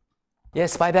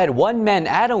 Yes, by that one man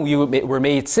Adam we were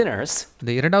made sinners.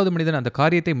 இந்த இரண்டாவது மனிதன் அந்த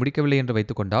காரியத்தை முடிக்கவில்லை என்று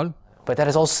வைத்துக்கொண்டால், But that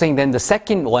is also saying then the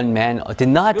second one man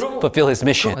did not fulfill his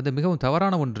mission. அது மிகவும்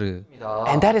தவறான ஒன்று.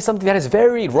 And that is something that is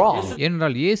very wrong.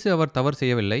 ஏனென்றால் இயேசு அவர் தவறு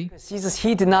செய்யவில்லை. Jesus,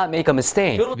 he did not make a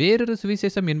mistake. வேறொரு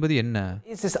சுவிசேஷம் என்பது என்ன?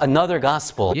 This is another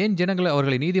gospel. ஏன் ஜனங்கள்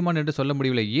அவர்களை நீதிமான் என்று சொல்ல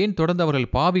முடியவில்லை? ஏன் தொடர்ந்து அவர்கள்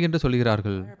பாவி என்று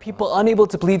சொல்கிறார்கள்? People unable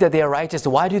to believe that they are righteous.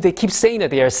 Why do they keep saying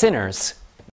that they are sinners?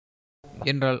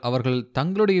 என்றால் அவர்கள்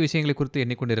தங்களுடைய விஷயங்களை குறித்து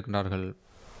எண்ணிக்கொண்டிருக்கிறார்கள்.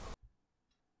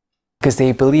 Because they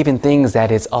believe in things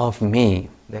that is of me.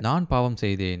 நான் பாவம்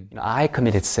செய்தேன். I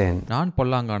committed sin. நான்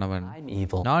பொல்லாங்கானவன். I'm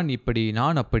evil. நான் இப்படி,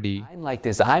 நான் அப்படி. I'm like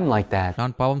this. I'm like that.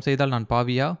 நான் பாவம் செய்தால் நான்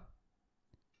பாவியா?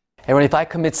 And if I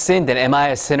commit sin, then am I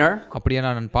a sinner?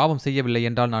 அப்படியானால் நான் பாவம் செய்யவில்லை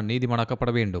என்றால் நான்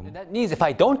நீதிமானாக்கப்பட வேண்டும். That means if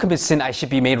I don't commit sin, I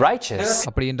should be made righteous.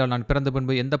 அப்படி என்றால் நான் பிறந்த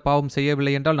பின்பு எந்த பாவம்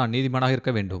செய்யவில்லை என்றால் நான் நீதிமானாக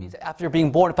இருக்க வேண்டும். After being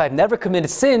born, if I've never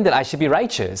committed sin, then I should be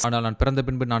righteous. ஆனால் நான் பிறந்த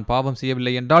பின்பு நான் பாவம்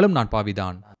செய்யவில்லை என்றாலும் நான்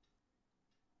பாவிதான்.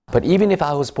 But even if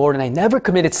I was born and I never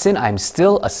committed sin, I'm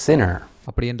still a sinner.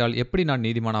 அப்படி என்றால் எப்படி நான்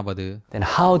நீதிமானாவது? Then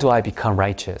how do I become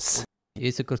righteous?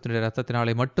 இயேசு கிறிஸ்துவின்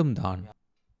இரத்தத்தினாலே மட்டும்தான்.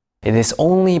 It is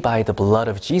only by the blood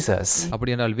of Jesus.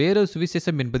 அப்படி என்றால் வேறு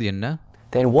சுவிசேஷம் என்பது என்ன?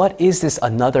 Then what is this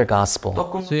another gospel?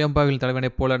 சுயம்பாவில்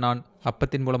தலைவனைப் போல நான்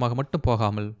அப்பத்தின் மூலமாக மட்டும்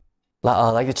போகாமல்,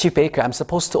 Like the chief baker, I'm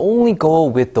supposed to only go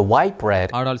with the white bread.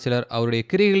 ஆனால் சிலர் அவருடைய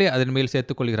கிரியைகளை அதன் மேல்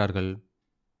சேர்த்துக் கொள்கிறார்கள்.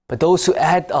 But those who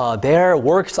add their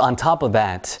works on top of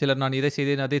that, சிலர் நான் இதை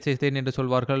செய்தேன் அதை செய்தேன் என்று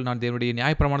சொல்வார்கள். நான் தேவனுடைய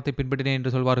நியாயப்பிரமாணத்தை பின்பற்றினேன்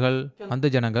என்று சொல்வார்கள். அந்த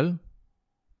ஜனங்கள்,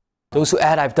 those who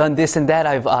add, I've done this and that,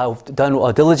 I've done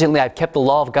diligently, I've kept the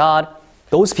law of God,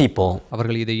 those people.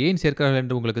 அவர்கள் இதை ஏன் சேர்க்கிறார்கள்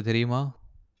என்று உங்களுக்கு தெரியுமா?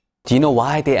 Do you know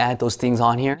why they add those things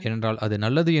on here? ஏனென்றால் அது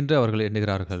நல்லது என்று அவர்கள்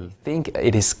எண்ணுகிறார்கள். Think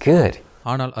it is good.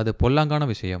 ஆனால் அது பொல்லாங்கான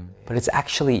விஷயம். But it's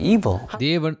actually evil.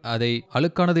 தேவன் அதை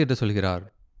அழுக்கானது என்று சொல்கிறார்.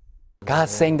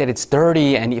 God's saying that it's dirty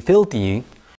and filthy.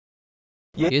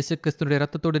 இயேசு கிறிஸ்துவின்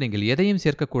இரத்தத்தோடு நீங்கள் எதையும்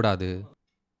சேர்க்கக்கூடாது.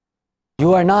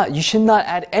 You should not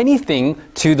add anything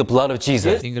to the blood of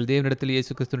Jesus. நீங்கள் தேவனிடத்தில்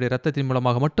இயேசு கிறிஸ்துவின் இரத்தத்தின்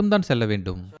மூலமாக மட்டும்தான் செல்ல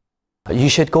வேண்டும். You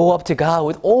should go up to God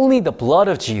with only the blood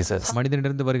of Jesus.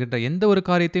 மனிதனிடமிருந்து வருகின்ற எந்த ஒரு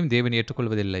காரியத்தையும் தேவன்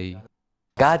ஏற்றுக்கொள்வதில்லை.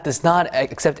 God does not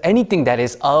accept anything that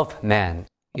is of man.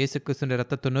 இயேசு கிறிஸ்துவின்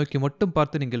இரத்தத்தை நோக்கி மட்டும்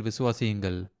பார்த்து நீங்கள்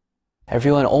விசுவாசியுங்கள்.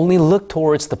 Everyone only look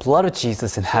towards the blood of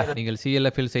Jesus in heaven. நீங்கள்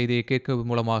CLF-இல் செய்தியை கேட்கும்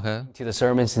மூலமாக To the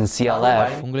sermons in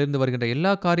CLF. உங்களிருந்து வருகின்ற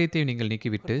எல்லா காரியத்தையும் நீங்கள்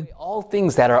நீக்கிவிட்டு All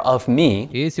things that are of me.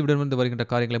 இயேசுவிடமிருந்து வருகின்ற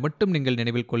காரியங்களை மட்டும் நீங்கள்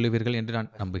நினைவில் கொள்ளுவீர்கள் என்று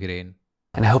நான் நம்புகிறேன்.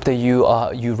 And I hope that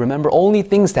you remember only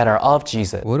things that are of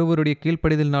Jesus. ஒருவருடைய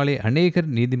கீழ்ப்படிதலினாலே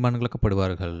அநேகர்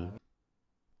நீதிமான்களாக்கப்படுவார்கள்.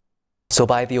 So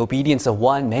by the obedience of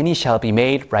one, many shall be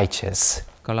made righteous.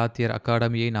 கலாத்தியர்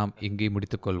அகாடமியை நாம் இங்கே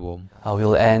முடித்துக்கொள்வோம். We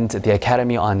will end the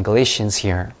academy on Galatians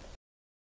here.